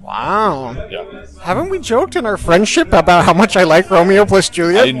 Wow. Yeah. Haven't we joked in our friendship about how much I like Romeo plus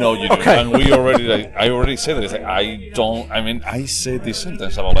Juliet? I know you do. Okay. And we already, I already said it. It's like, I said this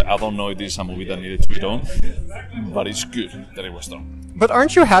sentence about, like, I don't know if this is a movie that needed to be done, but it's good that it was done. But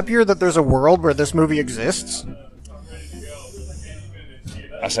aren't you happier that there's a world where this movie exists?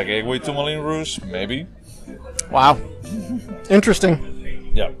 As a gateway to Moulin Rouge, maybe. Wow.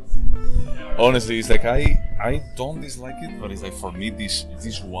 Interesting. Yeah. Honestly, it's like I don't dislike it, but it's like for me this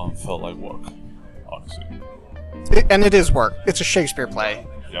one felt like work. Honestly. And it is work. It's a Shakespeare play.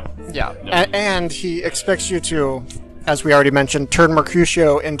 Yep. Yeah. Yep. And he expects you to, as we already mentioned, turn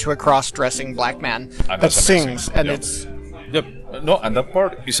Mercutio into a cross-dressing black man that sings, and it's... Yep. No, and that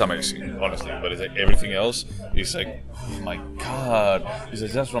part is amazing, honestly. But it's like everything else is like, oh my god. It's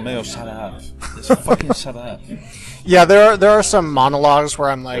like, just Romeo, shut up. Just fucking shut up. Yeah, there are some monologues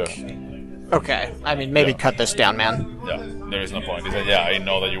where I'm like, okay, I mean, maybe cut this down, man. Yeah, there is no point. It's like, yeah, I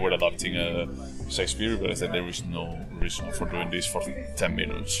know that you were adapting Shakespeare, but I said there is no reason for doing this for 10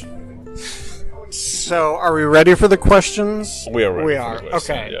 minutes. So, are we ready for the questions? We are ready. We are.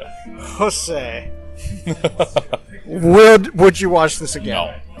 Okay. Yeah. Jose, would you watch this again?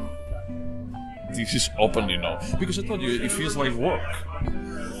 No. This is openly no. Because I told you, it feels like work.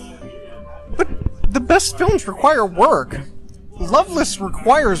 But the best films require work. Loveless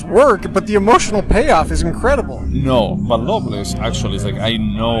requires work, but the emotional payoff is incredible. No, but Loveless actually is like, I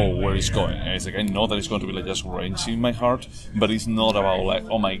know where it's going. And it's like, I know that it's going to be like just wrenching my heart, but it's not about like,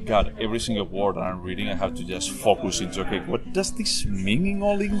 oh my god, every single word that I'm reading, I have to just focus into, okay, what does this mean in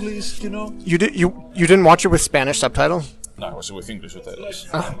all English, you know? You didn't watch it with Spanish subtitles? No, I was with English subtitles.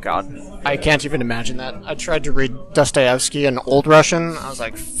 Oh god, I can't even imagine that. I tried to read Dostoevsky in Old Russian. I was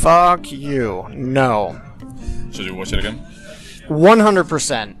like, fuck you, no. Should you watch it again?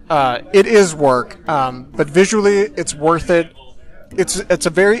 100%. It is work, but visually, it's worth it. It's a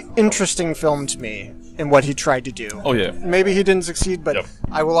very interesting film to me in what he tried to do. Oh yeah. Maybe he didn't succeed, but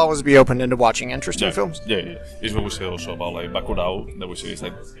I will always be open into watching interesting films. Yeah. It's what we say also about like Bacurau. That we say is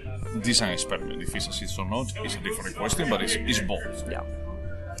like this is an experiment. If it succeeds or not, it's a different question, but it's bold. Yeah.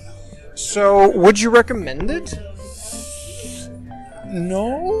 So, would you recommend it?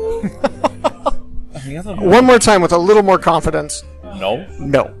 No. I mean, I don't know. One more time with a little more confidence. No.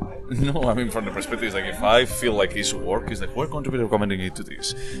 No. No, I mean, from the perspective, it's like if I feel like it's work, it's like, we're going to be recommending it to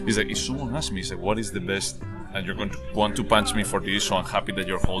this. It's like, if someone asks me, it's like, what is the best, and you're going to want to punch me for this, so I'm happy that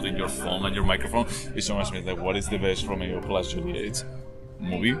you're holding your phone and your microphone. If someone asks me, like, what is the best Romeo plus Juliet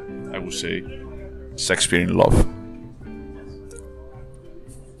movie, I would say Shakespeare in Love.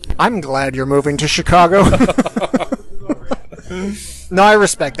 I'm glad you're moving to Chicago. No, I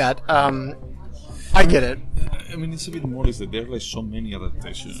respect that. I get it. I mean, it's a bit more is that there are like so many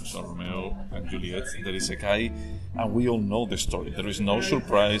adaptations of Romeo and Juliet. There is a guy, and we all know the story. There is no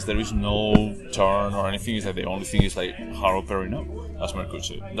surprise, there is no turn or anything. It's like the only thing is like Harold Perrineau as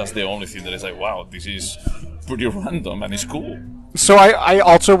Mercutio. That's the only thing that is like, wow, this is pretty random and it's cool. So I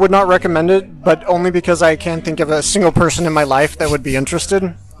also would not recommend it, but only because I can't think of a single person in my life that would be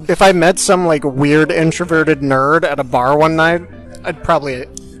interested. If I met some like weird introverted nerd at a bar one night, I'd probably...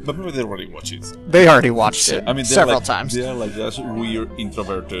 But maybe they already watched it. They already watched it several like, times. They're like just weird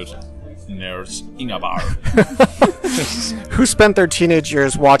introverted nerds in a bar. Who spent their teenage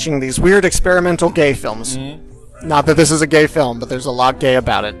years watching these weird experimental gay films. Mm-hmm. Not that this is a gay film, but there's a lot gay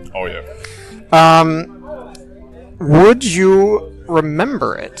about it. Oh, yeah. Would you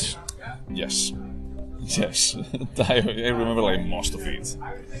remember it? Yes. Yes. I remember like most of it.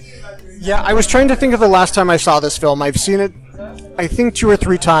 Yeah, I was trying to think of the last time I saw this film. I've seen it, I think, 2 or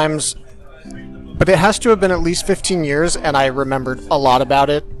 3 times, but it has to have been at least 15 years, and I remembered a lot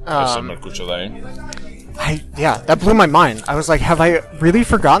about it. Yeah, that blew my mind. I was like, have I really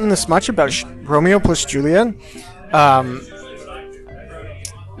forgotten this much about Romeo plus Juliet?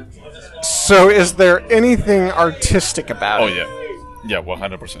 So is there anything artistic about it? Oh, yeah. Yeah,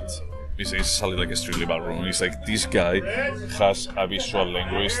 100%. It's exactly like a Strictly Ballroom. It's like this guy has a visual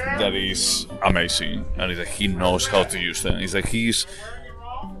language that is amazing, and it's like he knows how to use them. It's like he's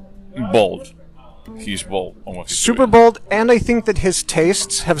bold. He's bold on what he's super doing. bold, and I think that his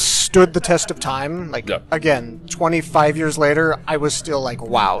tastes have stood the test of time. Like, again, 25 years later, I was still like,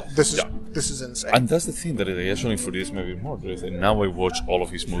 wow, this is insane. And that's the thing that I actually for this maybe more. Is that now I watch all of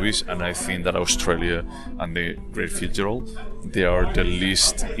his movies, and I think that Australia and the Great Fitzgerald, they are the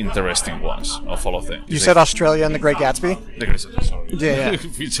least interesting ones of all of them. You said Australia and the Great Gatsby? The Great sorry. Yeah.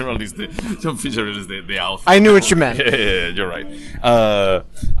 Fitzgerald is the alpha. I knew what you meant. Yeah, you're right.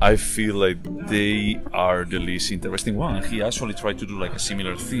 I feel like they are the least interesting one. He actually tried to do like a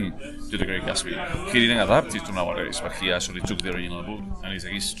similar thing to the Great Gatsby. He didn't adapt it to nowadays, but he actually took the original book. And it's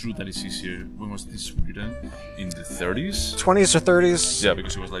like, it's true that it's easier. When was this written? In the 30s? 20s or 30s? Yeah,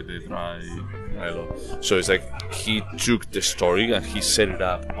 because it was like the dry law. So it's like he took the story and he set it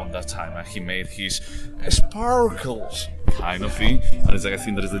up on that time, and he made his sparkles kind of thing. And it's like, I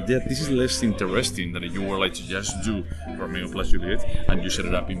think that is this is less interesting than if you were like to just do Romeo plus Juliet and you set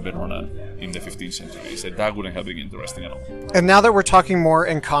it up in Verona in the 15th century. So that wouldn't have been interesting at all. And now that we're talking more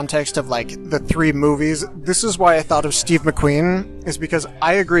in context of like the 3 movies, this is why I thought of Steve McQueen, is because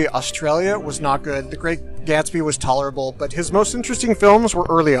I agree Australia was not good. The Great Gatsby was tolerable, but his most interesting films were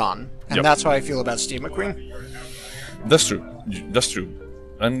early on. And that's how I feel about Steve McQueen. That's true. That's true.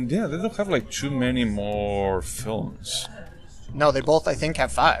 And yeah, they don't have like too many more films. No, they both, I think, have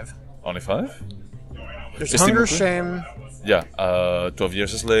 5. Only 5? There's Hunger, Shame. Yeah, 12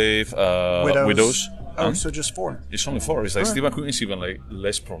 Years a Slave, Widows. Oh, so just 4. It's only 4. It's like Steve McQueen is even like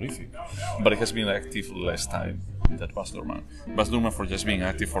less prolific, but it has been active less time than Bahz Luhrmann. Bahz Luhrmann for just being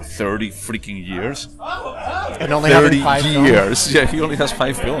active for 30 freaking years. And only having 5 years. Films. Yeah, he only has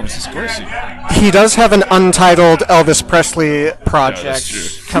 5 films. It's crazy. He does have an untitled Elvis Presley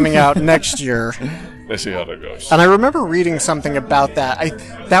project coming out next year. Let's see how that goes. And I remember reading something about that.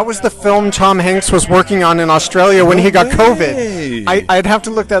 That was the film Tom Hanks was working on in Australia when he got COVID. I'd have to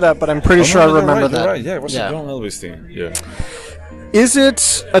look that up, but I'm pretty sure I remember that. Right. Yeah, it was a John Elvis thing. Yeah. Is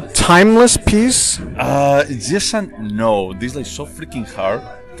it a timeless piece? Yes and no. This is like so freaking hard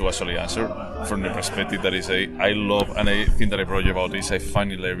to actually answer from the perspective that is I love, and I think that I brought you about this. I find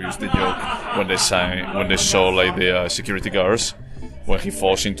hilarious the joke when they show like the security guards when he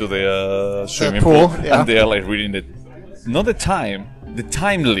falls into the swimming pool, and they are like reading the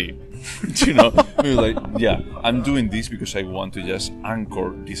time leap. You know, we were like, yeah, I'm doing this because I want to just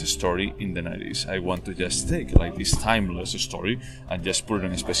anchor this story in the 90s. I want to just take like this timeless story and just put it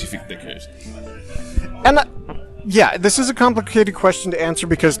in a specific decade. And yeah, this is a complicated question to answer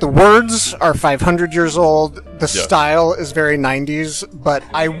because the words are 500 years old. The style is very 90s, but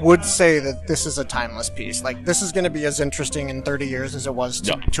I would say that this is a timeless piece. Like, this is going to be as interesting in 30 years as it was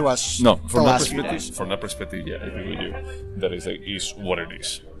to us. No, from that perspective, yeah, I agree with you. That is what it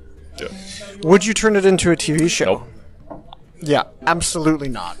is. Yeah. Would you turn it into a TV show? Nope. Yeah, absolutely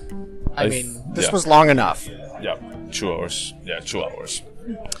not. I mean, this was long enough. Yeah, 2 hours. Yeah, 2 hours.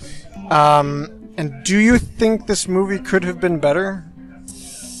 And do you think this movie could have been better?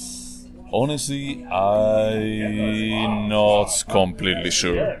 Honestly, I'm not completely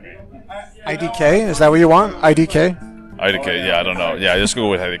sure. IDK? Is that what you want? IDK? IDK, yeah, I don't know. Yeah, just go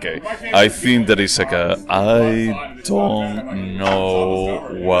with IDK. I think that it's like I don't know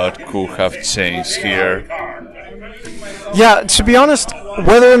what could have changed here. Yeah, to be honest,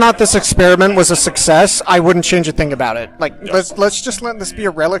 whether or not this experiment was a success, I wouldn't change a thing about it. Like, let's just let this be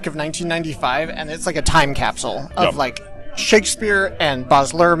a relic of 1995, and it's like a time capsule of like Shakespeare and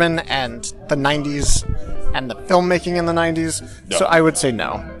Bahz Luhrmann and the 90s and the filmmaking in the 90s. So I would say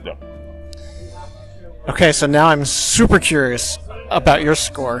no. Yeah. Okay, so now I'm super curious about your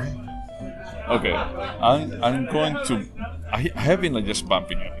score. Okay, I'm going to. I have been like just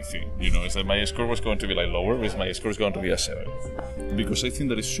bumping everything, you know. It's like my score was going to be like lower, but my score is going to be a 7 because I think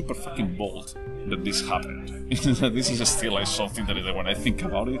that it's super fucking bold that this happened. This is still like something that when I think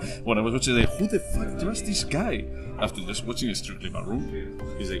about it, when I was watching, like, who the fuck trusts this guy? After just watching Strictly Ballroom,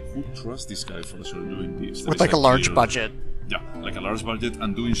 is like, who trusts this guy for sort of doing this? With like a large budget. Yeah, like a large budget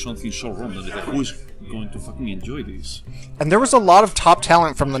and doing something so wrong that like, who is going to fucking enjoy this? And there was a lot of top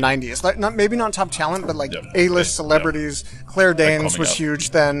talent from the 90s. Like, maybe not top talent, but like A-list celebrities. Claire Danes was huge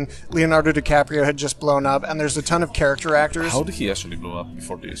then. Leonardo DiCaprio had just blown up. And there's a ton of character actors. How did he actually blow up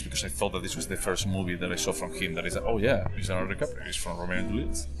before this? Because I thought that this was the first movie that I saw from him that is like, oh yeah, he's Leonardo DiCaprio. He's from Romeo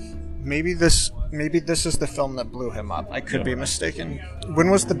Juliet. Maybe this is the film that blew him up. I could be mistaken. When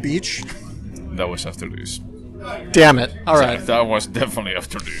was The Beach? That was after this. Damn it. All right. Yeah, that was definitely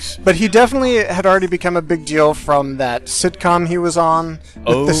after this. But he definitely had already become a big deal from that sitcom he was on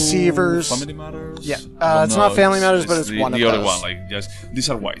with the Seavers. Family Matters? Yeah. It's not Family Matters, but it's one of those. The other one, like, just,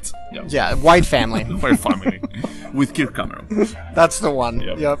 these are white. Yeah, White Family. White Family. With Kirk Cameron. That's the one.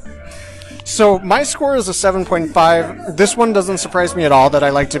 Yep. So my score is a 7.5. This one doesn't surprise me at all that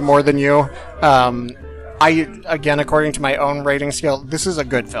I liked it more than you. Again, according to my own rating scale, this is a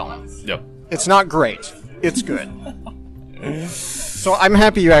good film. Yep. It's not great. It's good. So I'm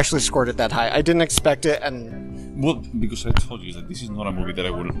happy you actually scored it that high. I didn't expect it, and well, because I told you that this is not a movie that I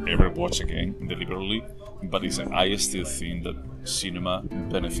would ever watch again deliberately, but it's I still think that cinema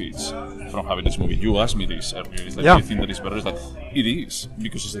benefits from having this movie. You asked me this earlier. It's like, do you think that it's better? It's like, it is,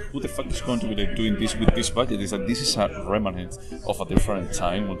 because it's like, who the fuck is going to be like, doing this with this budget? It's like, this is a remnant of a different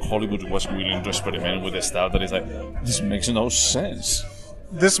time when Hollywood was willing to experiment with the stuff that is like, this makes no sense.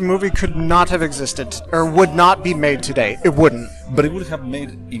 This movie could not have existed, or would not be made today. It wouldn't. But it would have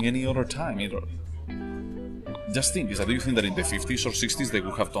made in any other time either. Just think, do you think that in the 50s or 60s they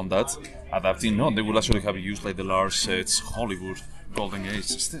would have done that? Adapting? No, they would actually have used like the large sets, Hollywood, Golden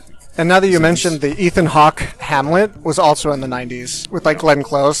Age aesthetic. And now that you mentioned the Ethan Hawke Hamlet was also in the 90s, with like Glenn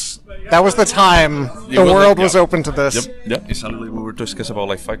Close. That was the time the world was open to this. Yep. Exactly. We were discussing about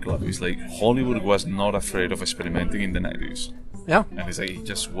like Fight Club. It's like Hollywood was not afraid of experimenting in the 90s. Yeah. And it's like it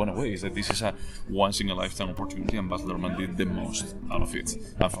just went away. It's like this is a once in a lifetime opportunity, and Bahz Luhrmann did the most out of it.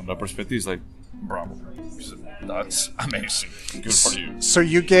 And from that perspective, it's like, bravo. That's amazing. Good for you. So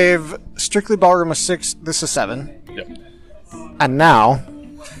you gave Strictly Ballroom a 6, this a 7. Yep. And now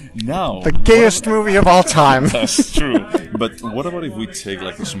the gayest movie of all time. That's true. But what about if we take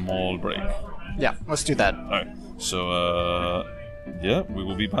like a small break? Yeah, let's do that. Alright. So, we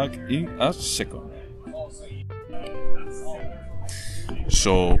will be back in a second.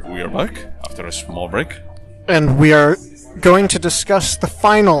 So, we are back after a small break. And we are going to discuss the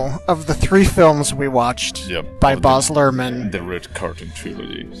final of the 3 films we watched by Bahz Luhrmann. The Red Curtain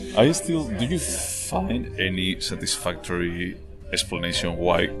Trilogy. Do you find any satisfactory explanation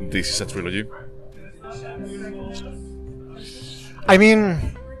why this is a trilogy? I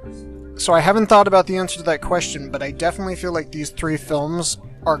mean, so I haven't thought about the answer to that question, but I definitely feel like these 3 films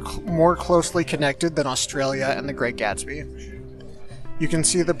are more closely connected than Australia and The Great Gatsby. You can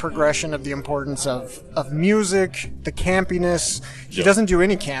see the progression of the importance of music, the campiness. He doesn't do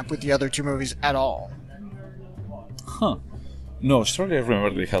any camp with the other 2 movies at all. Huh. No, Australia, I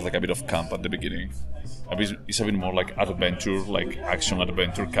remember they had like a bit of camp at the beginning. It's a bit more like adventure, like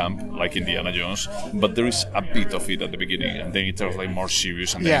action-adventure camp, like Indiana Jones. But there is a bit of it at the beginning, and then it turns like more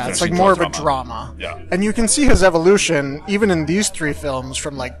serious. And then it's like more of a drama. Yeah. And you can see his evolution, even in these 3 films,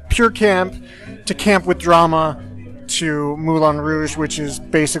 from like pure camp to camp with drama to Moulin Rouge, which is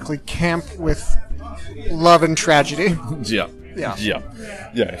basically camp with love and tragedy.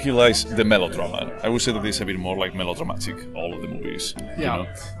 Yeah, he likes the melodrama. I would say that it's a bit more like melodramatic, all of the movies. You know?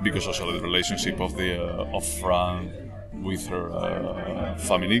 Because also the relationship of Fran with her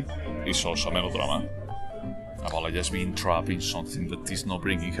family is also a melodrama. About like just being trapped in something that is not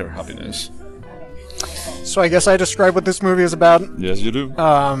bringing her happiness. So I guess I describe what this movie is about. Yes, you do.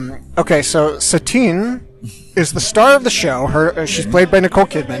 Okay, so Satine is the star of the show. She's played by Nicole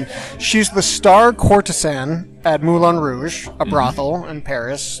Kidman. She's the star courtesan at Moulin Rouge, a brothel in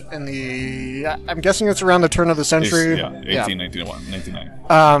Paris. I'm guessing it's around the turn of the century. 1891,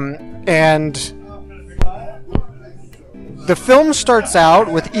 99. And the film starts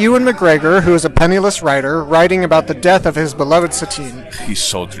out with Ewan McGregor, who is a penniless writer, writing about the death of his beloved Satine. He's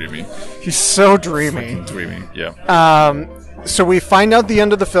so dreamy. He's so dreamy. Fucking dreamy, yeah. So we find out the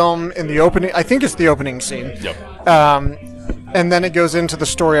end of the film in the opening. I think it's the opening scene. Yep. And then it goes into the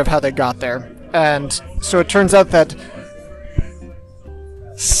story of how they got there. And so it turns out that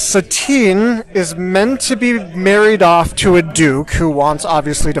Satine is meant to be married off to a duke who wants,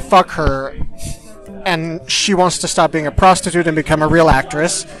 obviously, to fuck her. And she wants to stop being a prostitute and become a real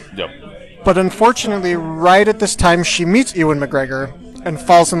actress. Yep. But unfortunately, right at this time, she meets Ewan McGregor and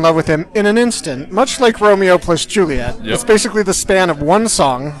falls in love with him in an instant, much like Romeo plus Juliet. Yep. It's basically the span of one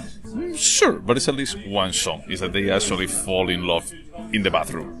song. Sure, but it's at least one song. Is that they actually fall in love in the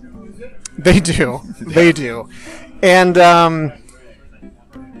bathroom. They do. They do. And I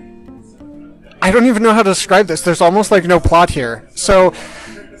don't even know how to describe this. There's almost like no plot here. So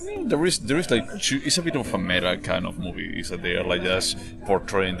there is like it's a bit of a meta kind of movie. Is that they are like just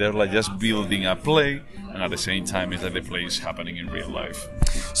portraying, they're like just building a play, and at the same time is that the play is happening in real life.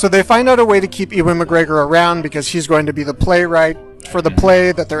 So they find out a way to keep Ewan McGregor around because he's going to be the playwright for the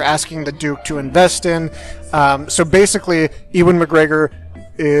play that they're asking the Duke to invest in. So basically, Ewan McGregor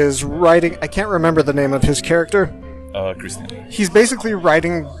is writing. I can't remember the name of his character. Christian. He's basically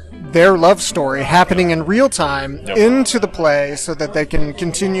writing their love story happening in real time into the play so that they can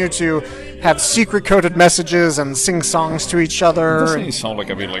continue to have secret coded messages and sing songs to each other. Doesn't it sound like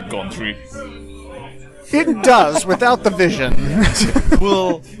a bit like country? It does, without the vision.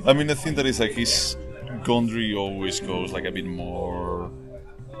 Well, I mean, I think that is like his Gondry always goes like a bit more,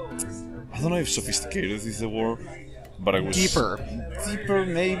 I don't know if sophisticated is the word, but I was deeper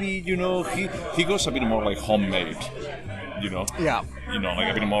maybe, you know, he goes a bit more like homemade, you know. Yeah. You know,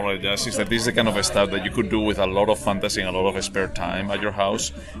 like a bit more like this. It's like this is the kind of stuff that you could do with a lot of fantasy and a lot of spare time at your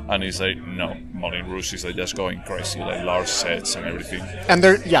house. And it's like, no, Moulin Rouge is like just going crazy, like large sets and everything. And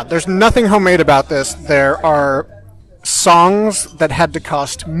there's nothing homemade about this. There are songs that had to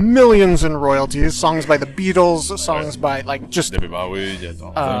cost millions in royalties. Songs by the Beatles, songs by like just David Bowie,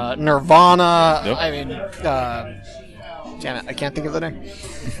 Nirvana. Yep. I mean, damn it, I can't think of the name.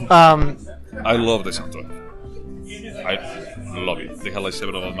 I love the soundtrack. I love it. They had like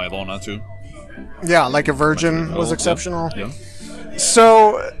several of Madonna too. Yeah, Like a Virgin was exceptional. Yeah.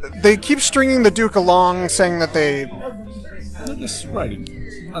 So they keep stringing the Duke along, saying that they're just writing.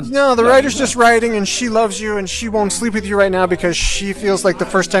 No, the writer's just writing, and she loves you, and she won't sleep with you right now because she feels like the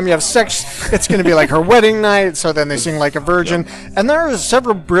first time you have sex, it's going to be like her wedding night. So then they sing Like a Virgin, and there are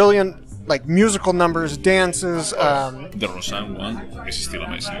several brilliant like musical numbers, dances. The Roseanne one is still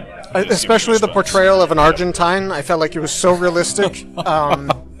amazing. Especially the portrayal of an Argentine. I felt like it was so realistic. I'm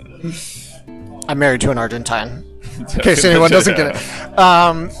married to an Argentine, in case anyone doesn't get it.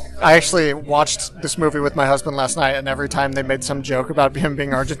 I actually watched this movie with my husband last night, and every time they made some joke about him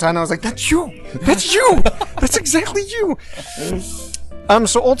being Argentine, I was like, that's you! That's you! That's exactly you!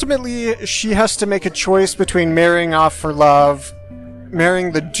 So ultimately, she has to make a choice between marrying off for love,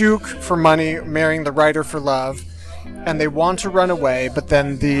 marrying the Duke for money, marrying the writer for love, and they want to run away, but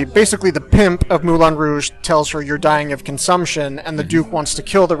then basically the pimp of Moulin Rouge tells her you're dying of consumption, and the Duke wants to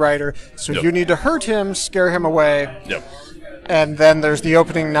kill the writer, so you need to hurt him, scare him away. Yep. And then there's the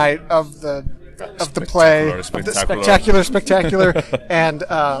opening night of the play, spectacular, and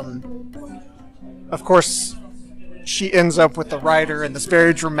of course she ends up with the writer in this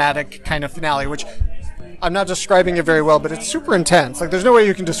very dramatic kind of finale, which I'm not describing it very well, but it's super intense. Like, there's no way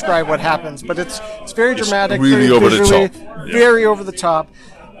you can describe what happens, but it's very dramatic, really very over visually, the top. Yeah. very over the top.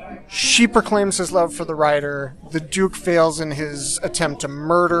 She proclaims his love for the writer. The Duke fails in his attempt to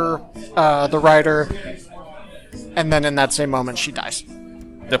murder the writer, and then in that same moment, she dies.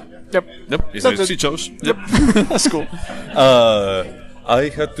 Yep. It's like she chose. Yep. That's cool. I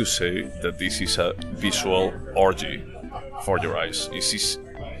had to say that this is a visual orgy for your eyes.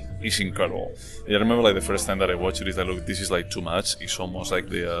 It's incredible. Yeah, I remember like the first time that I watched it, is like, look, this is like too much. It's almost like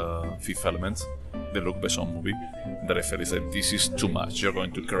the Fifth Element, the Luc Besson movie, that I felt is like, this is too much. You're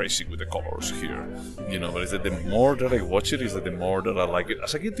going too crazy with the colors here, you know. But it's that the more that I watch it, is that the more that I like it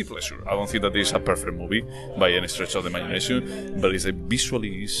as a guilty pleasure. I don't think that this is a perfect movie by any stretch of the imagination, but it's like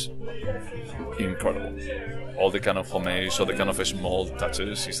visually is incredible. All the kind of homage, all the kind of small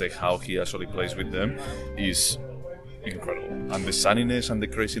touches, is like how he actually plays with them is incredible. And the sunniness and the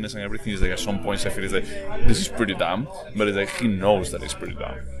craziness and everything is like, at some points I feel it's like, this is pretty dumb, but it's like he knows that it's pretty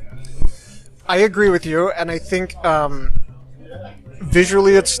dumb. I agree with you, and I think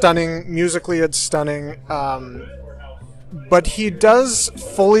visually it's stunning, musically it's stunning, but he does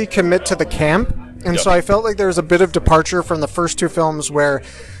fully commit to the camp, and so I felt like there was a bit of departure from the first two films where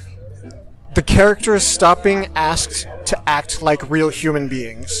the characters stop being asked to act like real human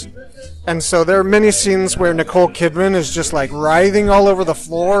beings. And so there are many scenes where Nicole Kidman is just like writhing all over the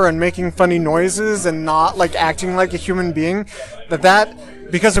floor and making funny noises and not like acting like a human being.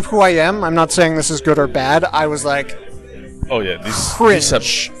 That because of who I am, I'm not saying this is good or bad, I was like, oh yeah, this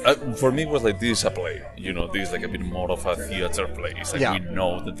cringe. For me, it was like, this is a play. You know, this is like a bit more of a theater play. It's like we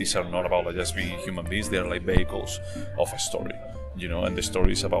know that these are not about like just being human beings. They are like vehicles of a story. You know, and the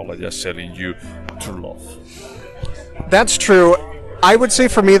story is about like just selling you true love. That's true. I would say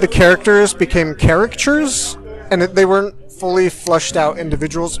for me the characters became caricatures, and they weren't fully flushed out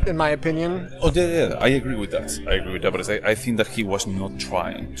individuals, in my opinion. Oh yeah, I agree with that. But I think that he was not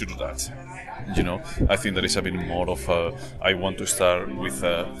trying to do that. You know, I think that it's a bit more of a, I want to start with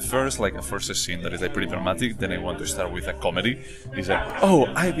first a first scene that is like pretty dramatic, then I want to start with a comedy. It's like, oh,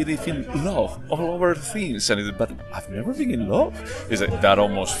 I believe in love all over things, but I've never been in love. It's like, that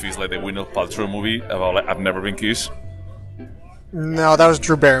almost feels like the Gwyneth Paltrow movie about like, I've never been kissed. No, that was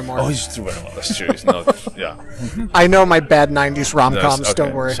Drew Barrymore. Oh, it's Drew Barrymore, that's true. It's not, yeah. I know my bad 90s rom-coms, okay,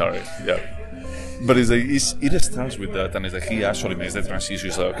 don't worry. Sorry, yeah. But it's like, it starts with that, and it's like he actually makes the transition.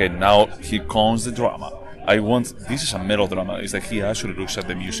 It's like, okay, now here comes the drama. This is a melodrama. It's like he actually looks at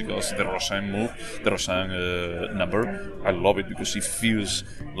the musicals, the Roseanne number. I love it because it feels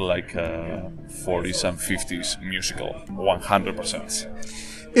like a 40s and 50s musical, 100%.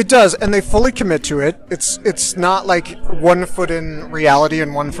 It does, and they fully commit to it. It's not like 1 foot in reality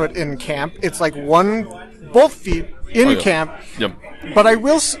and 1 foot in camp. It's like both feet in camp. Yep. But I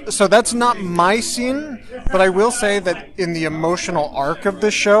will, so that's not my scene, but I will say that in the emotional arc of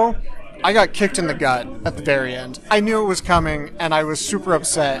this show, I got kicked in the gut at the very end. I knew it was coming, and I was super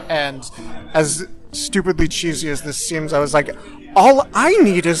upset, and as stupidly cheesy as this seems, I was like, all I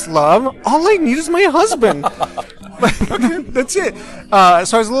need is love. All I need is my husband. That's it.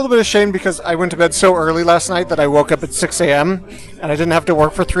 So I was a little bit ashamed because I went to bed so early last night that I woke up at 6 a.m. and I didn't have to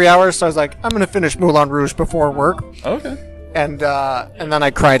work for 3 hours, so I was like, I'm going to finish Moulin Rouge before work. Okay. And then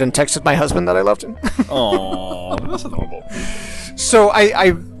I cried and texted my husband that I loved him. Oh, that's adorable. So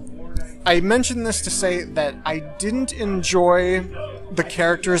I mentioned this to say that I didn't enjoy the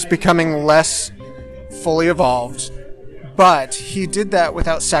characters becoming less fully evolved, but he did that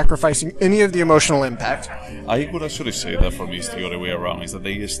without sacrificing any of the emotional impact. I would actually say that for me it's the other way around, is that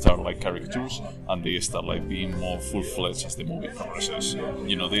they start like caricatures and they start like being more full-fledged as the movie progresses.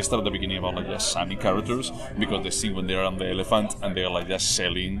 You know, they start at the beginning about like just sunny characters because the scene when they're on the elephant and they're like just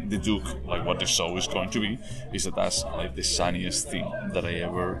selling the Duke, like what the show is going to be, is that's like the sunniest thing that I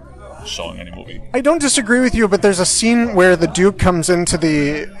ever saw in any movie. I don't disagree with you, but there's a scene where the Duke comes into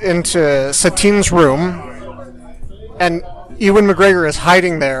Satine's room and Ewan McGregor is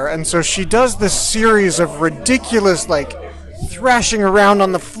hiding there, and so she does this series of ridiculous, like, thrashing around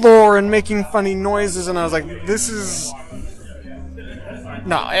on the floor and making funny noises, and I was like, this is...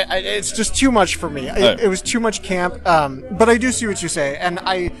 No, it's just too much for me. It was too much camp, but I do see what you say, and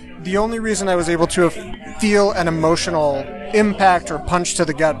the only reason I was able to feel an emotional impact or punch to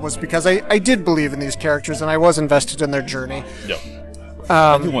the gut was because I did believe in these characters, and I was invested in their journey. Yeah.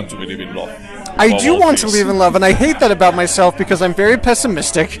 I do want to believe in love. I do want to believe in love, and I hate that about myself because I'm very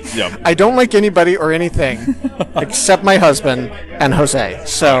pessimistic. Yeah. I don't like anybody or anything except my husband and Jose.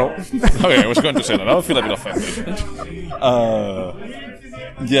 So. Okay, I was going to say that. I feel a bit offended.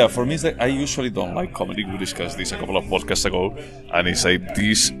 Yeah, for me, it's like I usually don't like comedy. We discussed this a couple of podcasts ago, and it's like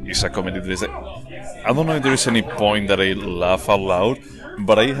this is a comedy that is like, I don't know if there is any point that I laugh out loud,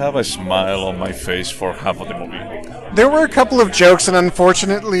 but I have a smile on my face for half of the movie. There were a couple of jokes, and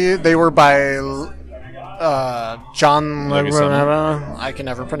unfortunately, they were by John Leguizamo. I can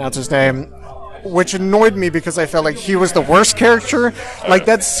never pronounce his name, which annoyed me because I felt like he was the worst character. Like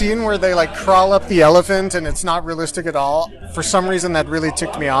that scene where they like crawl up the elephant and it's not realistic at all. For some reason, that really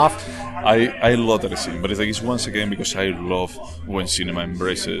ticked me off. I love that scene, but it's once again because I love when cinema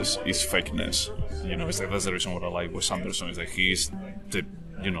embraces its fakeness. You know, it's like that's the reason why I like Wes Anderson. Is like he's the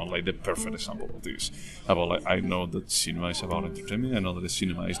the perfect example of this. About like I know that cinema is about entertainment. I know that the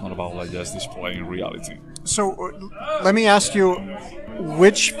cinema is not about like just displaying reality. So let me ask you,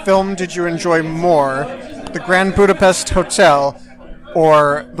 which film did you enjoy more, the Grand Budapest Hotel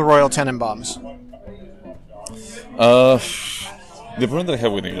or the Royal Tenenbaums? The problem that I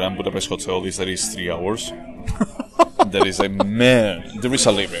have with the Grand Budapest Hotel is that it's 3 hours. That is like, man, there is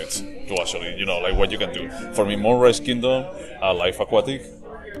a limit to actually, like what you can do. For me, Moonrise Kingdom, Life Aquatic,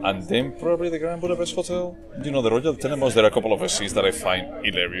 And then probably the Grand Budapest Hotel. You know, the Royal Tenenbaums, there are a couple of scenes that I find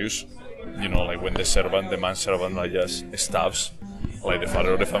hilarious. You know, like when the manservant, like just stabs, like the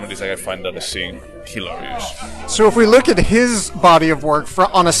father of the family. Like I find that scene hilarious. So if we look at his body of work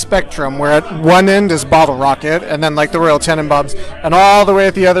on a spectrum, where at one end is Bottle Rocket, and then like the Royal Tenenbaums, and all the way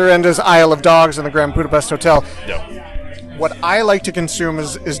at the other end is Isle of Dogs and the Grand Budapest Hotel. Yeah. What I like to consume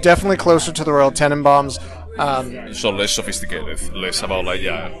is definitely closer to the Royal Tenenbaums. So less sophisticated, less about like,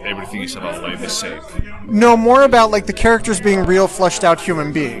 everything is about like the shape. No, more about like the characters being real, fleshed out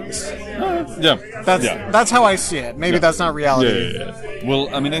human beings. That's how I see it. Maybe that's not reality. Yeah.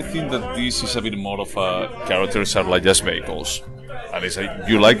 Well, I mean, I think that this is a bit more of a characters are like just vehicles. And it's like,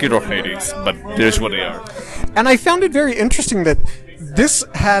 you like it or hate it, but there's what they are. And I found it very interesting that this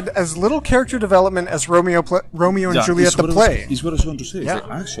had as little character development as Romeo and Juliet the play. It's what I was going to say. Yeah.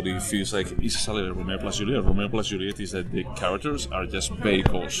 Like, actually, it feels like it's exactly like Romeo plus Juliet. Romeo plus Juliet is that the characters are just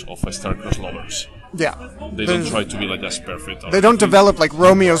vehicles of star-crossed lovers. Yeah. They don't try to be like just perfect. They don't develop like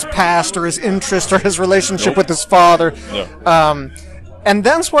Romeo's past or his interest or his relationship with his father. Yeah. And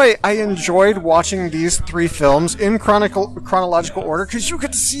that's why I enjoyed watching these three films in chronological order, because you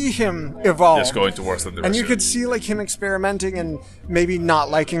could see him evolve. Just going towards the direction. And you could see like him experimenting and maybe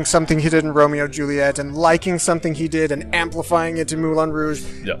not liking something he did in Romeo Juliet and liking something he did and amplifying it to Moulin Rouge.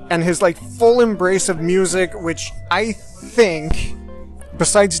 Yeah. And his like full embrace of music, which I think,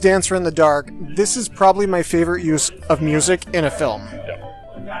 besides Dancer in the Dark, this is probably my favorite use of music in a film.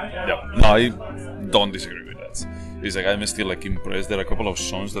 Yeah. No, I don't disagree with that. It's like I'm still like impressed. There are a couple of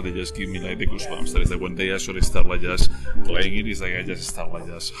songs that they just give me like the goosebumps. That is like when they actually start like just playing it, it's like I just start like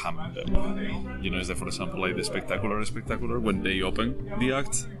just humming them. You know, it's like for example like the Spectacular when they open the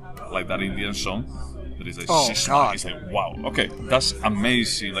act, like that Indian song. That is like, God. It's like, wow, okay, that's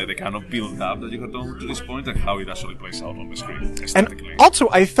amazing. Like the kind of build up that you have done to this point and how it actually plays out on the screen aesthetically. And also,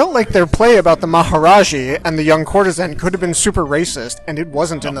 I felt like their play about the Maharaji and the young courtesan could have been super racist, and it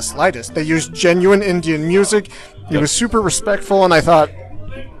wasn't in the slightest. They used genuine Indian music. It was super respectful, and I thought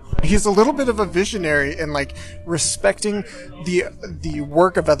he's a little bit of a visionary in like respecting the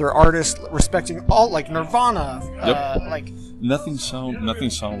work of other artists, respecting all like Nirvana, like. Nothing sound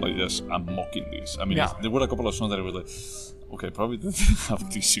like just I'm mocking this. I mean, there were a couple of songs that I was like, okay, probably didn't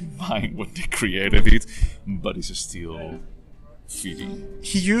have this in mind when they created it, but it's still fitting.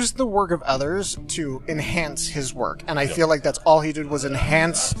 He used the work of others to enhance his work, and I feel like that's all he did was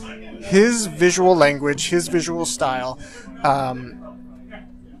enhance his visual language, his visual style.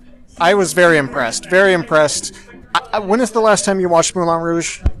 I was very impressed. Very impressed. When is the last time you watched Moulin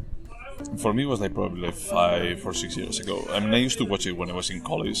Rouge? For me, it was like probably like 5 or 6 years ago. I mean, I used to watch it when I was in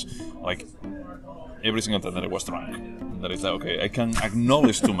college, like every single time that I was drunk. That is like, okay, I can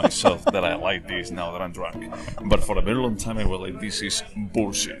acknowledge to myself that I like this now that I'm drunk. But for a very long time, I was like, this is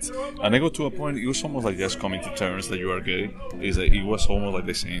bullshit. And I got to a point, it was almost like just coming to terms that you are gay. It was almost like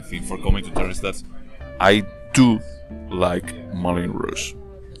the same thing for coming to terms that I do like Moulin Rouge.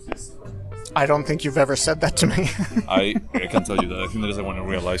 I don't think you've ever said that to me. I can tell you that. I think that is when I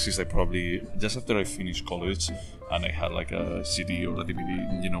realized is like probably just after I finished college and I had like a CD or a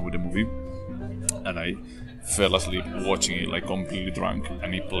DVD, you know, with the movie, and I fell asleep watching it like completely drunk,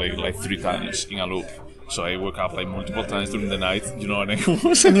 and it played like 3 times in a loop. So I woke up like multiple times during the night, you know, and I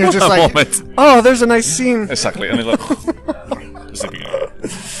was and you're just like, moment. Oh, there's a nice scene. Exactly, and it's like sleeping again.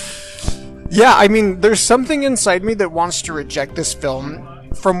 Yeah, I mean, there's something inside me that wants to reject this film.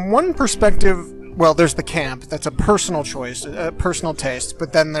 From one perspective, well, there's the camp. That's a personal choice, a personal taste.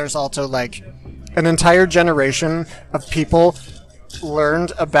 But then there's also, like, an entire generation of people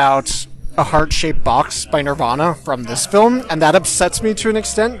learned about a heart-shaped box by Nirvana from this film, and that upsets me to an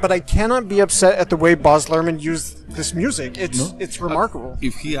extent, but I cannot be upset at the way Bahz Luhrmann used this music. It's remarkable.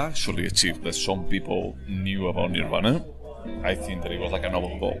 If he actually achieved that some people knew about Nirvana, I think that it was like a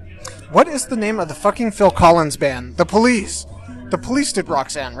novel goal. What is the name of the fucking Phil Collins band? The Police. The Police did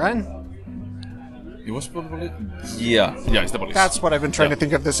Roxanne, right? It was probably... Yeah, it's the Police. That's what I've been trying to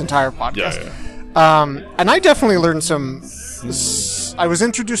think of this entire podcast. Yeah. And I definitely learned some... I was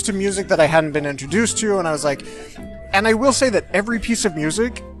introduced to music that I hadn't been introduced to, and I was like... And I will say that every piece of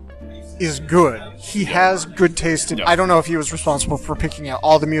music is good. He has good taste. I don't know if he was responsible for picking out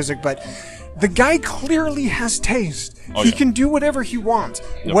all the music, but... The guy clearly has taste. He can do whatever he wants.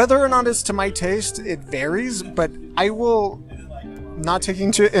 Whether or not it's to my taste, it varies, but I will... Not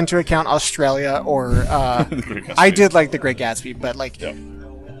taking into account Australia or I did like The Great Gatsby, but like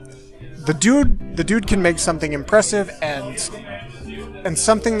the dude can make something impressive and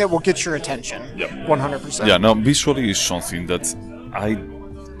something that will get your attention. 100%. Yeah, no, visually is something that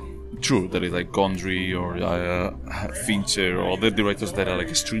true, that is like Gondry or Fincher or the directors that are like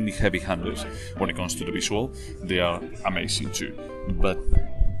extremely heavy-handed when it comes to the visual. They are amazing too. But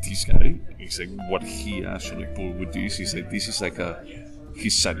this guy, is like what he actually pulled with this is like this is like he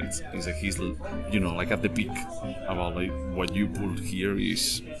said it. It's like he's like at the peak about like what you pulled here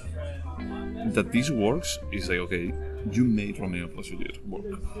is that this works. Is like okay, you made Romeo plus Juliet work.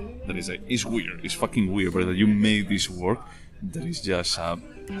 That is like it's weird. It's fucking weird, but that you made this work. That is just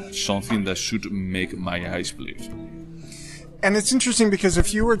something that should make my eyes bleed. And it's interesting because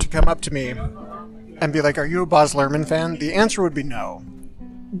if you were to come up to me and be like, "Are you a Bahz Luhrmann fan?" the answer would be no.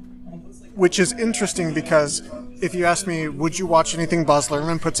 Which is interesting because if you ask me, would you watch anything Bahz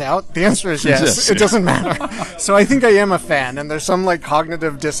Luhrmann puts out? The answer is yes. It doesn't matter. So I think I am a fan, and there's some like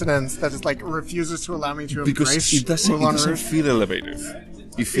cognitive dissonance that is like refuses to allow me to embrace because it doesn't feel elevated.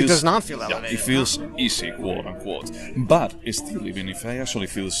 It does not feel elevated. Yeah, it feels easy, quote unquote. But still, even if it actually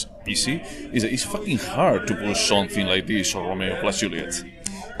feels easy, it's fucking hard to pull something like this or Romeo plus Juliet.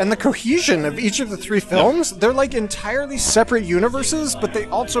 And the cohesion of each of the three films, they're like entirely separate universes, but they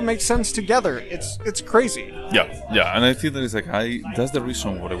also make sense together. It's crazy. Yeah, and I think that it's like that's the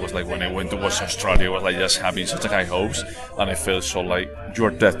reason what it was like when I went to watch Australia. I was like just having such a high hopes, and I felt so like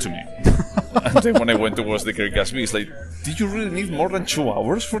you're dead to me. And then when I went to watch The Great Gatsby, it's like, did you really need more than 2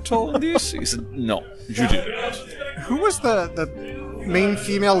 hours for telling this? He said, no, you didn't. Who was the main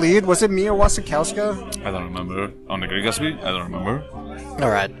female lead? Was it Mia Wasikowska? I don't remember. On The Great Gatsby, I don't remember. All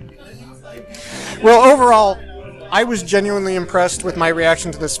right. Well, overall, I was genuinely impressed with my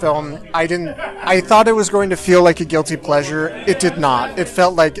reaction to this film. I thought it was going to feel like a guilty pleasure. It did not. It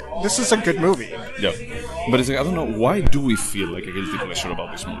felt like this is a good movie. Yeah. But it's like, I don't know, why do we feel like a guilty pleasure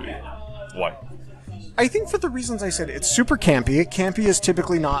about this movie? Why? I think for the reasons I said. It's super campy. Campy is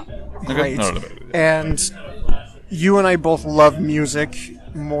typically not great. Okay. And you and I both love music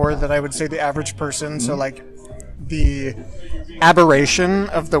more than I would say the average person. So, like, the aberration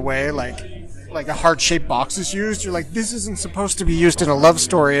of the way, like a heart-shaped box is used, you're like, this isn't supposed to be used in a love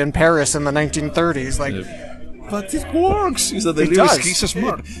story in Paris in the 1930s. Like, but it works. Is that the lyrics? He's so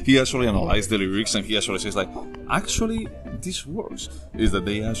smart. He actually analyzed the lyrics and he actually says like, actually, this works. Is that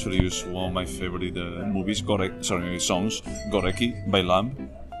they actually use one of my favorite songs, Goreki by Lamb,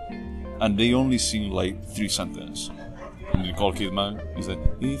 and they only sing like 3 sentences. Nicole Kidman is like,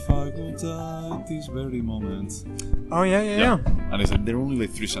 if I could die at this very moment. Oh, yeah. And it's like, there are only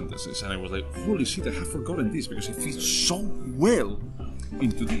like 3 sentences. And I was like, holy shit, I have forgotten this because it fits so well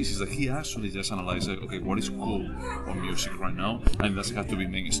into this. It's like, he actually just analyzed, like, okay, what is cool on music right now? And it doesn't have to be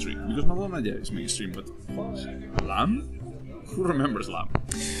mainstream. Because Madonna, is mainstream, but Lamb? Who remembers Lamb?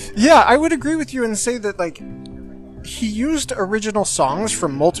 Yeah, I would agree with you and say that, like, he used original songs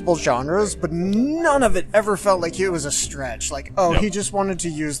from multiple genres, but none of it ever felt like it was a stretch. Like, he just wanted to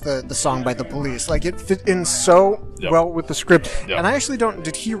use the song by The Police. Like, it fit in so well with the script. And I actually don't...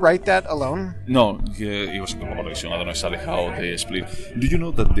 Did he write that alone? No, it was a collaboration. I don't know exactly how they split. Do you know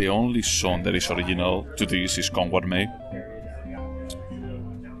that the only song that is original to this is Come What May?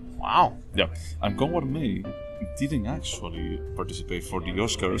 Wow. Yeah, and Come What May didn't actually participate for the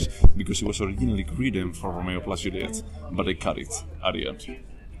Oscars because it was originally written for Romeo plus Juliet, but they cut it at the end.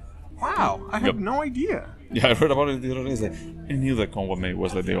 Wow, I had no idea. Yeah, I heard about it the other day. Like, I knew that Come What May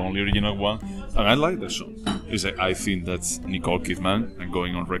was like the only original one, and I like that song. It's like, I think that Nicole Kidman, and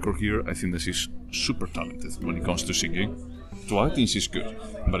going on record here, I think that she's super talented when it comes to singing. To acting, she's good,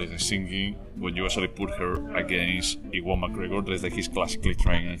 but in singing, when you actually put her against Ewan McGregor, that is like he's classically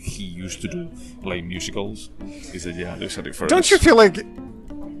trained and he used to do like musicals. Is that there's a difference. Don't you feel like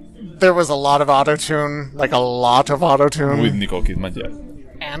there was a lot of auto-tune, like a lot of auto-tune with Nicole Kidman? Yeah.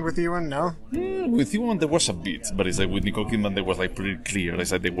 And with Ewan, no? With Ewan there was a bit, but it's like with Nicole Kidman there was like pretty clear.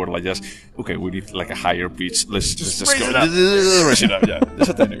 It's like they were like just, okay, we need like a higher pitch. Let's just go. Raise it up, yeah.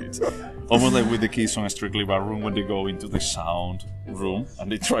 Just a tiny bit. Almost like with the kids on Strictly Ballroom when they go into the sound room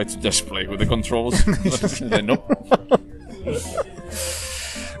and they try to just play with the controls. They know.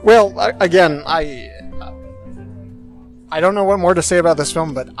 Well, again, I don't know what more to say about this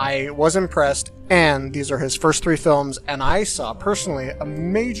film, but I was impressed, and these are his first 3 films, and I saw, personally, a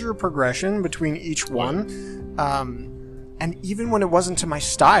major progression between each one. And even when it wasn't to my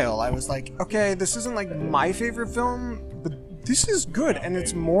style, I was like, okay, this isn't like my favorite film, but this is good, and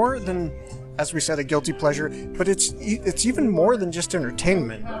it's more than, as we said, a guilty pleasure, but it's even more than just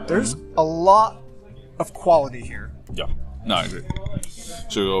entertainment. There's a lot of quality here. Yeah, no, I agree.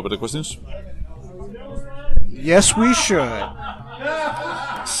 So, over the questions? Yes, we should.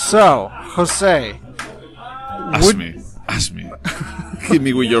 So, Jose. Ask me. Hit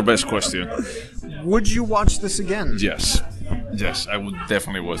me with your best question. Would you watch this again? Yes. Yes, I would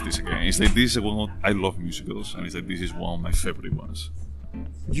definitely watch this again. It's like this is one I love musicals, and it's like this is one of my favorite ones.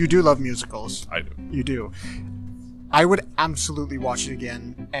 You do love musicals. I do. You do. I would absolutely watch it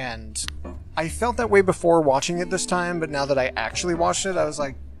again, and I felt that way before watching it this time, but now that I actually watched it, I was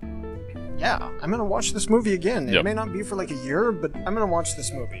like, yeah, I'm going to watch this movie again. It may not be for like a year, but I'm going to watch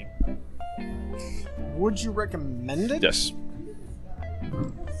this movie. Would you recommend it? Yes.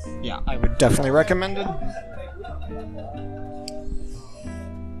 Yeah, I would definitely recommend it.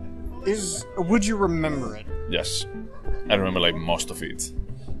 Would you remember it? Yes. I remember like most of it.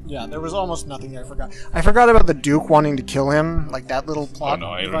 Yeah, there was almost nothing I forgot. I forgot about the Duke wanting to kill him, like that little plot. Oh no,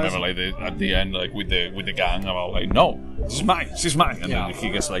 I remember like at the end, like with the gun about like, no, she's mine, and then he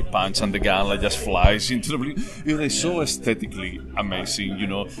gets like punched and the gun like just flies into the blue. It's like so aesthetically amazing, you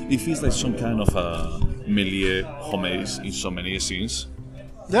know. It feels like some kind of a Méliès homage in so many scenes.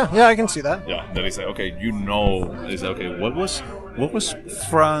 Yeah, I can see that. Yeah, that is like, okay, you know, it's like, okay, what was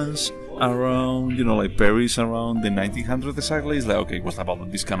France around, you know, like Paris around the 1900s exactly? It's like, okay, it was about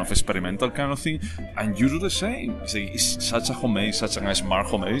this kind of experimental kind of thing, and you do the same. It's like, it's such a homage, such a smart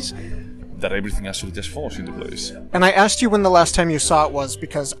homage, that everything actually just falls into place. And I asked you when the last time you saw it was,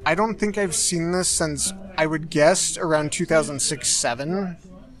 because I don't think I've seen this since, I would guess, around 2006-07.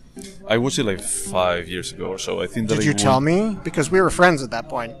 I watched it like 5 years ago or so. I think that Did you tell me? Because we were friends at that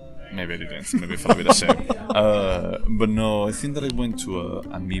point. Maybe I didn't. Maybe I felt a bit the same. But no, I think that I went to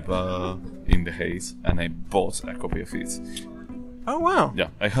Amoeba in The Hague and I bought a copy of it. Oh, wow. Yeah,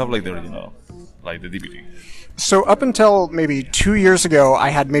 I have like the original, like the DVD. So up until maybe 2 years ago, I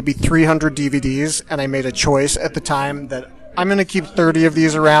had maybe 300 DVDs, and I made a choice at the time that I'm going to keep 30 of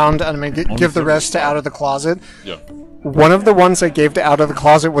these around, and I'm going to give the rest to Out of the Closet. Yeah. One of the ones I gave to Out of the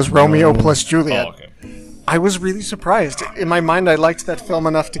Closet was Romeo plus Juliet. Oh, okay. I was really surprised. In my mind, I liked that film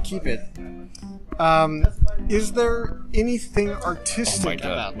enough to keep it. Is there anything artistic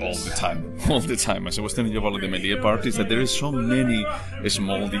about this? All the time. As I was telling you about the Méliès parties, that there is so many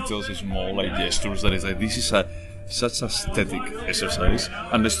small details, small like gestures, that is like, this is such aesthetic exercise.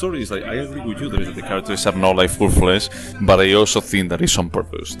 And the story is like, I agree with you that the characters are not like full flesh, but I also think that it's on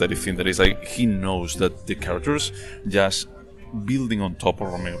purpose. That I think that is like, he knows that the characters just building on top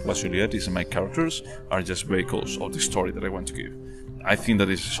of Romeo plus Juliet is my characters are just vehicles of the story that I want to give. I think that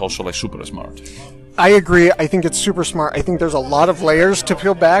is also like super smart. I agree. I think it's super smart. I think there's a lot of layers to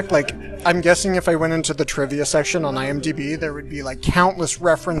peel back. Like, I'm guessing if I went into the trivia section on IMDb, there would be like countless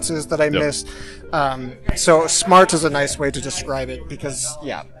references that I missed. So smart is a nice way to describe it because,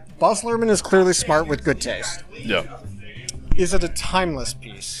 yeah, Bahz Luhrmann is clearly smart with good taste. Yeah. Is it a timeless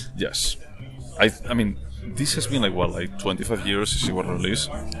piece? Yes. I mean, this has been like, what, like 25 years since it was released?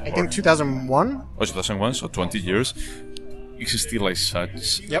 I think 2001? Oh, 2001, so 20 years. It's still like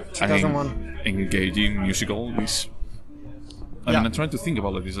such 2001. Engaging musical. I mean, I'm trying to think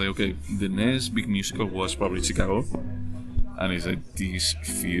about it. It's like, okay, the next big musical was probably Chicago. And it's like, this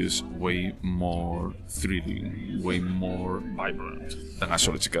feels way more thrilling, way more vibrant than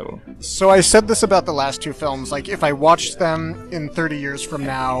actually Chicago. So I said this about the last two films. Like, if I watched them in 30 years from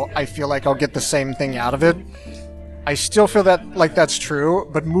now, I feel like I'll get the same thing out of it. I still feel that like that's true,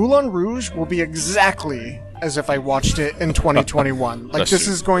 but Moulin Rouge will be exactly as if I watched it in 2021. Like, this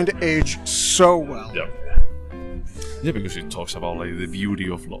is going to age so well. Yeah. Yeah, because it talks about like the beauty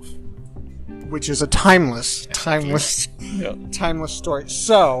of love. Which is a timeless story.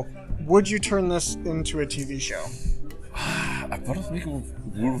 So, would you turn this into a TV show? A part of me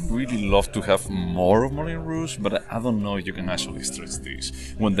would really love to have more of Moulin Rouge, but I don't know if you can actually stretch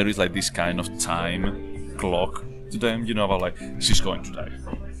this. When there is like this kind of time clock to them, you know, about like, she's going to die.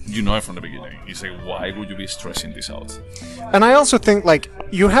 You know it from the beginning. It's like, why would you be stressing this out? And I also think, like,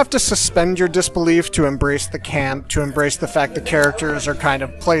 you have to suspend your disbelief to embrace the camp, to embrace the fact the characters are kind of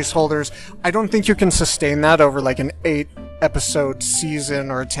placeholders. I don't think you can sustain that over, like, an 8-episode season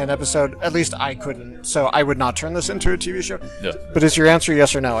or a 10-episode. At least I couldn't. So I would not turn this into a TV show. Yeah. But is your answer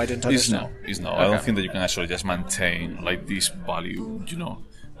yes or no? I didn't understand. It's no. Okay. I don't think that you can actually just maintain, like, this value, you know,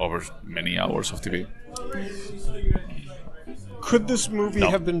 over many hours of TV. Could this movie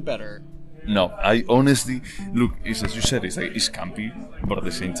have been better? No, I honestly look. It's as you said. It's like, it's campy, but at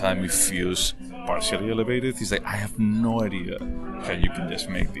the same time, it feels partially elevated. It's like, I have no idea how you can just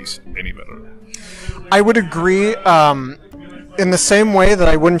make this any better. I would agree. In the same way that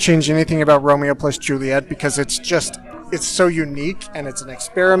I wouldn't change anything about Romeo plus Juliet because it's so unique and it's an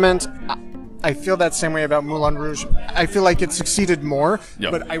experiment. I feel that same way about Moulin Rouge. I feel like it succeeded more,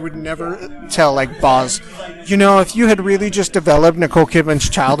 but I would never tell, like, Bahz, you know, if you had really just developed Nicole Kidman's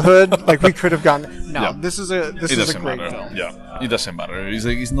childhood, like, we could have gone, no, this is a great film. Yeah, it doesn't matter.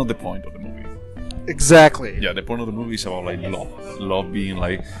 It's not the point of the movie. Exactly. Yeah, the point of the movie is about like love being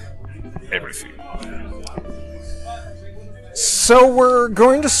like everything. So we're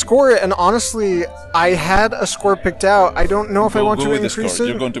going to score it, and honestly, I had a score picked out. I don't know if I want Go to with the increase score. it.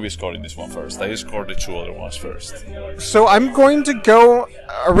 You're going to be scoring this one first. I scored the two other ones first. So I'm going to go.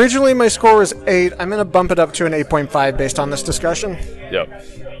 Originally, my score was 8. I'm going to bump it up to an 8.5 based on this discussion. Yeah.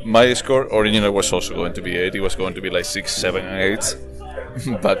 My score originally was also going to be 8. It was going to be like 6, 7, and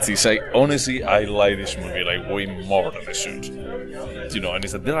 8. But it's like, honestly, I like this movie like way more than I should. You know, and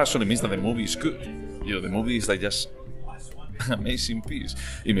it's that that actually means that the movie is good. You know, the movie is like just an amazing piece.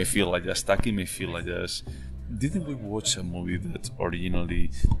 It may feel like just tacky, it may feel like just... Didn't we watch a movie that originally...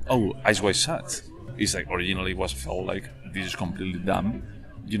 Oh, Eyes Wide Shut. It's like originally was felt like this is completely dumb.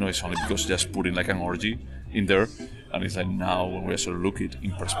 You know, it's only because just putting like an orgy in there. And it's like now when we sort of look it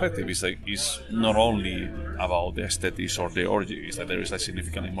in perspective, it's like it's not only about the aesthetics or the orgy, it's that there is like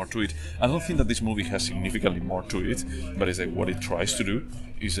significantly more to it. I don't think that this movie has significantly more to it, but it's like what it tries to do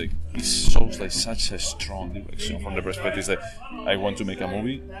is like it shows like such a strong direction from the perspective that I want to make a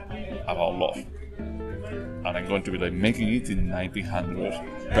movie about love. And I'm going to be like making it in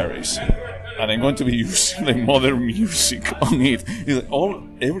 1900 Paris. And I'm going to be using like modern music on it. It's like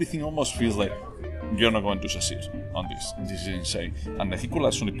everything almost feels like you're not going to succeed on this. This is insane. And that he could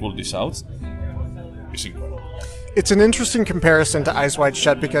actually pull this out is incredible. It's an interesting comparison to Eyes Wide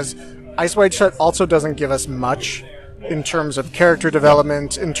Shut because Eyes Wide Shut also doesn't give us much in terms of character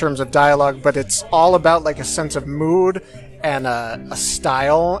development, in terms of dialogue, but it's all about like a sense of mood and a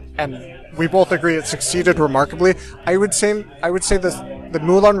style, and we both agree it succeeded remarkably. I would say the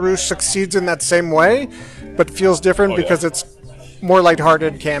Moulin Rouge succeeds in that same way, but feels different because it's more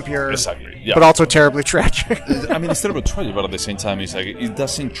lighthearted, campier, exactly, yeah. But also terribly tragic. I mean, it's terribly tragic, but at the same time, it's like it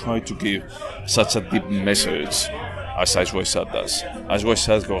doesn't try to give such a deep message as Eyes Wide Shut does. Eyes Wide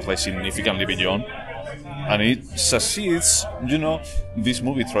Shut goes like significantly beyond, and it succeeds. You know, this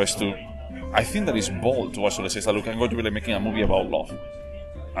movie tries to. I think that it's bold to actually say, "Look, I'm going to be like making a movie about love."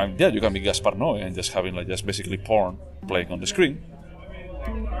 And yeah, you can be Gaspar Noé and just having like just basically porn playing on the screen.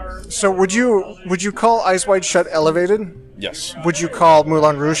 So would you call Eyes Wide Shut elevated? Yes. Would you call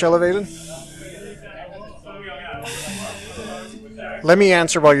Moulin Rouge elevated? Let me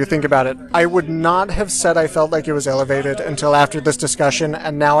answer while you think about it. I would not have said I felt like it was elevated until after this discussion,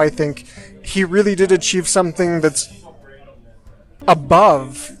 and now I think he really did achieve something that's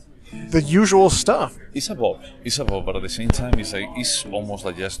above the usual stuff. It's above, but at the same time, it's almost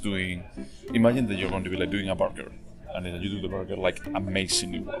like just doing. Imagine that you're going to be like doing a burger, and then you do the burger like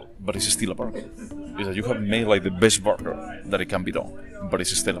amazingly well, but it's still a burger. It's like you have made like the best burger that it can be done, but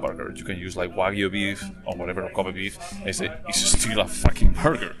it's still a burger. You can use like Wagyu beef or whatever, or Kobe beef. It's still a fucking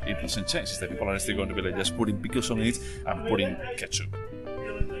burger. It doesn't change. It's that people are still going to be like just putting pickles on it and putting ketchup.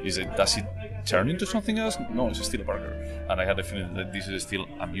 Does it turn into something else? No, it's still a burger. And I had the feeling that this is still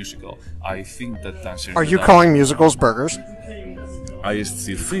a musical. I think that Dancing in the Dark... Are you calling musicals burgers? I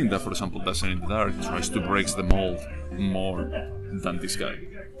still think that, for example, Dancing in the Dark tries to break the mold more than this guy.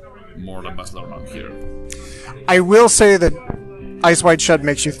 More than Bahz Luhrmann here. I will say that Eyes Wide Shut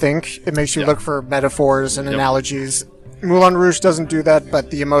makes you think. It makes you look for metaphors and analogies. Moulin Rouge doesn't do that,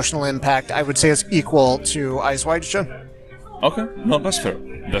 but the emotional impact, I would say, is equal to Eyes Wide Shut. Okay, no, that's fair.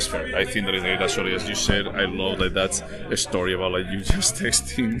 That's fair. I think that is actually, as you said, I love that that's a story about like you just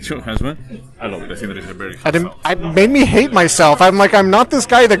texting your husband. I love it. I think that is a very heartfelt. It made me hate myself. I'm not this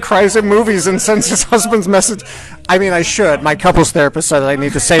guy that cries at movies and sends his husband's message. I mean, I should. My couples therapist said I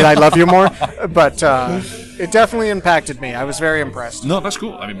need to say I love you more, but it definitely impacted me. I was very impressed. No, that's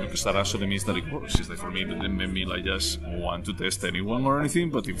cool. I mean, because that actually means that it works. It's like for me, it didn't make me like just want to test anyone or anything,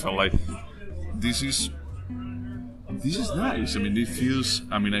 but it felt like this is nice. I mean, it feels.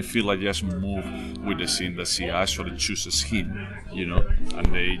 I mean, I feel like just move with the scene that she actually chooses him, you know,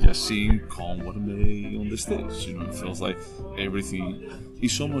 and they just sing "Come What May" on the stage. You know, it feels like everything.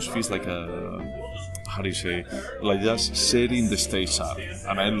 It almost feels like a, how do you say, like just setting the stage up.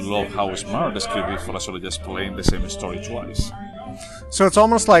 And I love how smart the script is for actually just playing the same story twice. So it's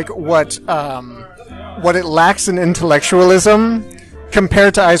almost like what it lacks in intellectualism.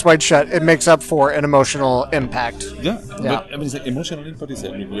 Compared to Eyes Wide Shut, it makes up for an emotional impact. Yeah. But I mean, it's like emotional impact is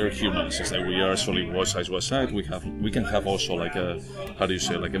that we are humans. It's like we are actually watch Eyes Wide Shut. We can have also like a, how do you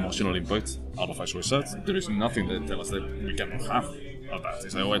say, like emotional impact out of Eyes Wide Shut. There is nothing that tells us that we cannot have of that.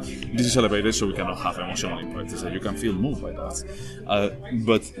 It's like, well, this is elevated, so we cannot have emotional impact. It's like you can feel moved by that.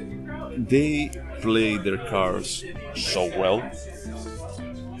 But they play their cards so well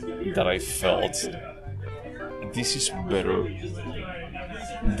that I felt this is better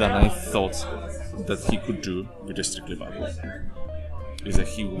than I thought that he could do with the Strictly Ballroom. Is that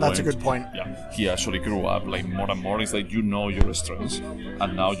he That's a good point. Yeah, he actually grew up like more and more. It's like you know your strengths,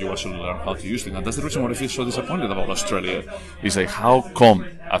 and now you actually learn how to use them. And that's the reason why I feel so disappointed about Australia. It's like, how come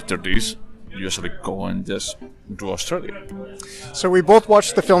after this you actually go and just do Australia? So we both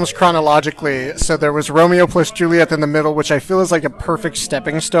watched the films chronologically. So there was Romeo plus Juliet in the middle, which I feel is like a perfect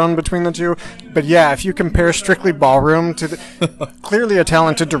stepping stone between the two. But yeah, if you compare Strictly Ballroom to clearly a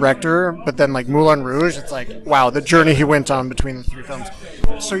talented director, but then like Moulin Rouge, it's like, wow, the journey he went on between the three films.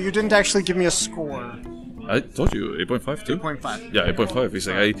 So you didn't actually give me a score. I told you 8.5 too. 8.5. Yeah, 8.5. It's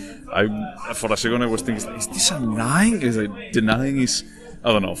like I for a second I was thinking, is this a 9? Is like the 9 is.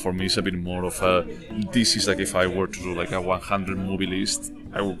 I don't know, for me it's a bit more of a, this is like if I were to do like a 100 movie list,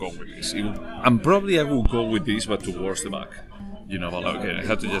 I would go with this. And probably I would go with this, but towards the back. You know, but okay, I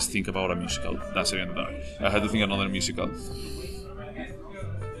had to just think about a musical, Dancing in the Dark. I had to think another musical.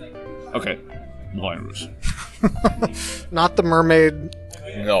 Okay, Moulin Rouge. Not The Mermaid.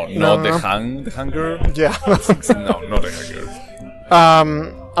 No, not The Hunger. Yeah. No, not The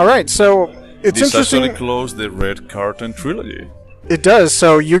Hunger. All right, so it's this interesting. actually closed the Red Curtain Trilogy. It does.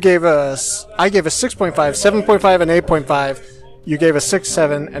 So you gave us, I gave a 6.5, 7.5, and 8.5. You gave a 6,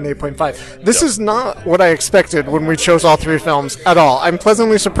 7, and 8.5. This is not what I expected when we chose all three films at all. I'm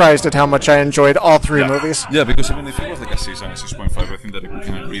pleasantly surprised at how much I enjoyed all three movies. Yeah, because I mean, if it was like a 6 and a 6.5, I think that we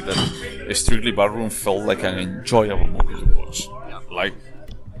can agree that Strictly Ballroom felt like an enjoyable movie to watch. Like,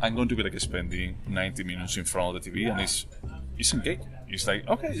 I'm going to be like spending 90 minutes in front of the TV, and it's engaging. It's like,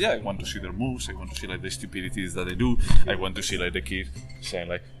 okay, yeah, I want to see their moves, I want to see like the stupidities that they do, I want to see like the kid saying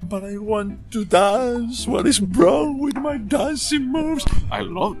like, but I want to dance, what is wrong with my dancing moves? I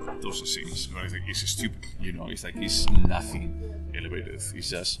love those scenes. It's like, it's stupid, you know, it's like, it's nothing elevated, it's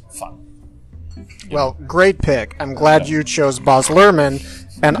just fun. Well, great pick. I'm glad you chose Bahz Luhrmann,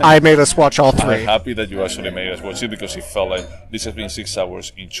 and I made us watch all three. I'm happy that you actually made us watch it, because it felt like this has been 6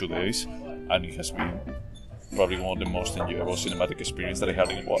 hours in 2 days, and it has been probably one of the most enjoyable cinematic experience that I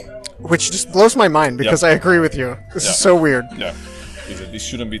had in a while. Which just blows my mind, because I agree with you. This is so weird. Yeah. This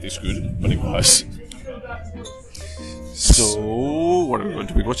shouldn't be this good, but it was. So, what are we going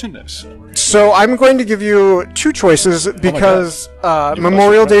to be watching next? So, I'm going to give you two choices, because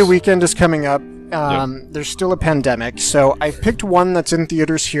Memorial Day weekend is coming up. There's still a pandemic, so I picked one that's in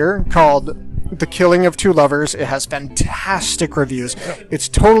theaters here called The Killing of Two Lovers. It has fantastic reviews. It's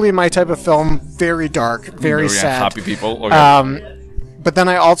totally my type of film. Very dark, very sad. Happy people. Okay. But then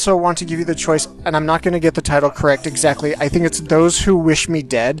I also want to give you the choice, and I'm not going to get the title correct exactly. I think it's Those Who Wish Me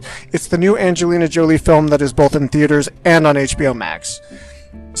Dead. It's the new Angelina Jolie film that is both in theaters and on HBO Max.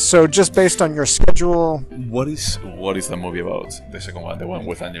 So just based on your schedule... What is the movie about? The second one, the one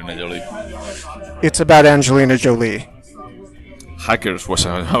with Angelina Jolie? It's about Angelina Jolie. Hackers was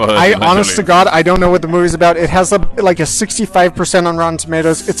honest to God, I don't know what the movie's about. It has like a 65% on Rotten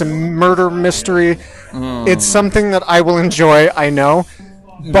Tomatoes. It's a murder mystery. It's something that I will enjoy, I know.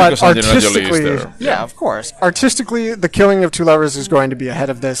 But because artistically, yeah, of course. Artistically, The Killing of Two Lovers is going to be ahead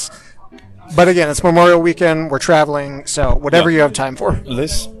of this. But again, it's Memorial Weekend. We're traveling, so whatever you have time for.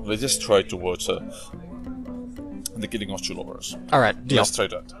 Let's just try to watch The Killing of Two Lovers. All right, deal. Let's try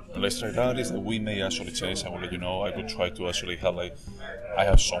that. Is that we may actually change. I will let you know. I will try to actually have like, I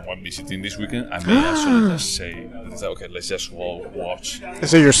have someone visiting this weekend. I may actually just say, okay, let's just go watch.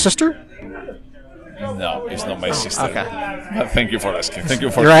 Is it your sister? No, it's not my sister. Okay. Thank you for asking. Thank you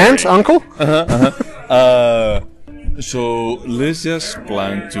for your aunt, uncle. So let's just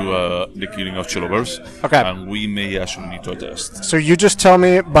plan to The Killing of Two Lovers. Okay. And we may actually need to adjust. So you just tell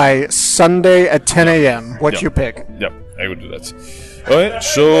me by Sunday at 10 a.m. what you pick. Yep, I will do that. Okay,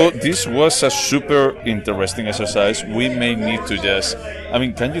 so this was a super interesting exercise. We may need to just... I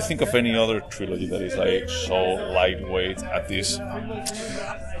mean, can you think of any other trilogy that is like so lightweight at this?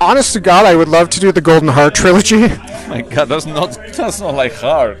 Honest to God, I would love to do the Golden Heart trilogy. Oh my God, that's not like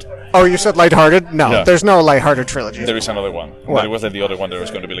hard. Oh, you said lighthearted? No, there's no lighthearted trilogy. There is another one. That was like the other one that was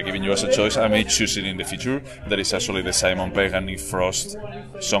going to be like giving you as a choice. I may choose it in the future. That is actually the Simon Pegg and Nick Frost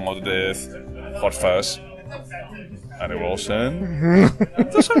Song of the Dead, Hot Fuzz, and it was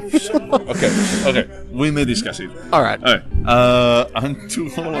Okay. We may discuss it. All right. And to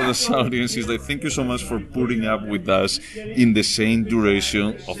all of the audiences, like, thank you so much for putting up with us in the same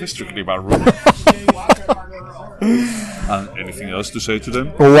duration of Strictly Ballroom. And anything else to say to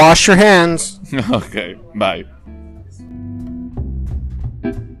them? Wash your hands. Okay, bye.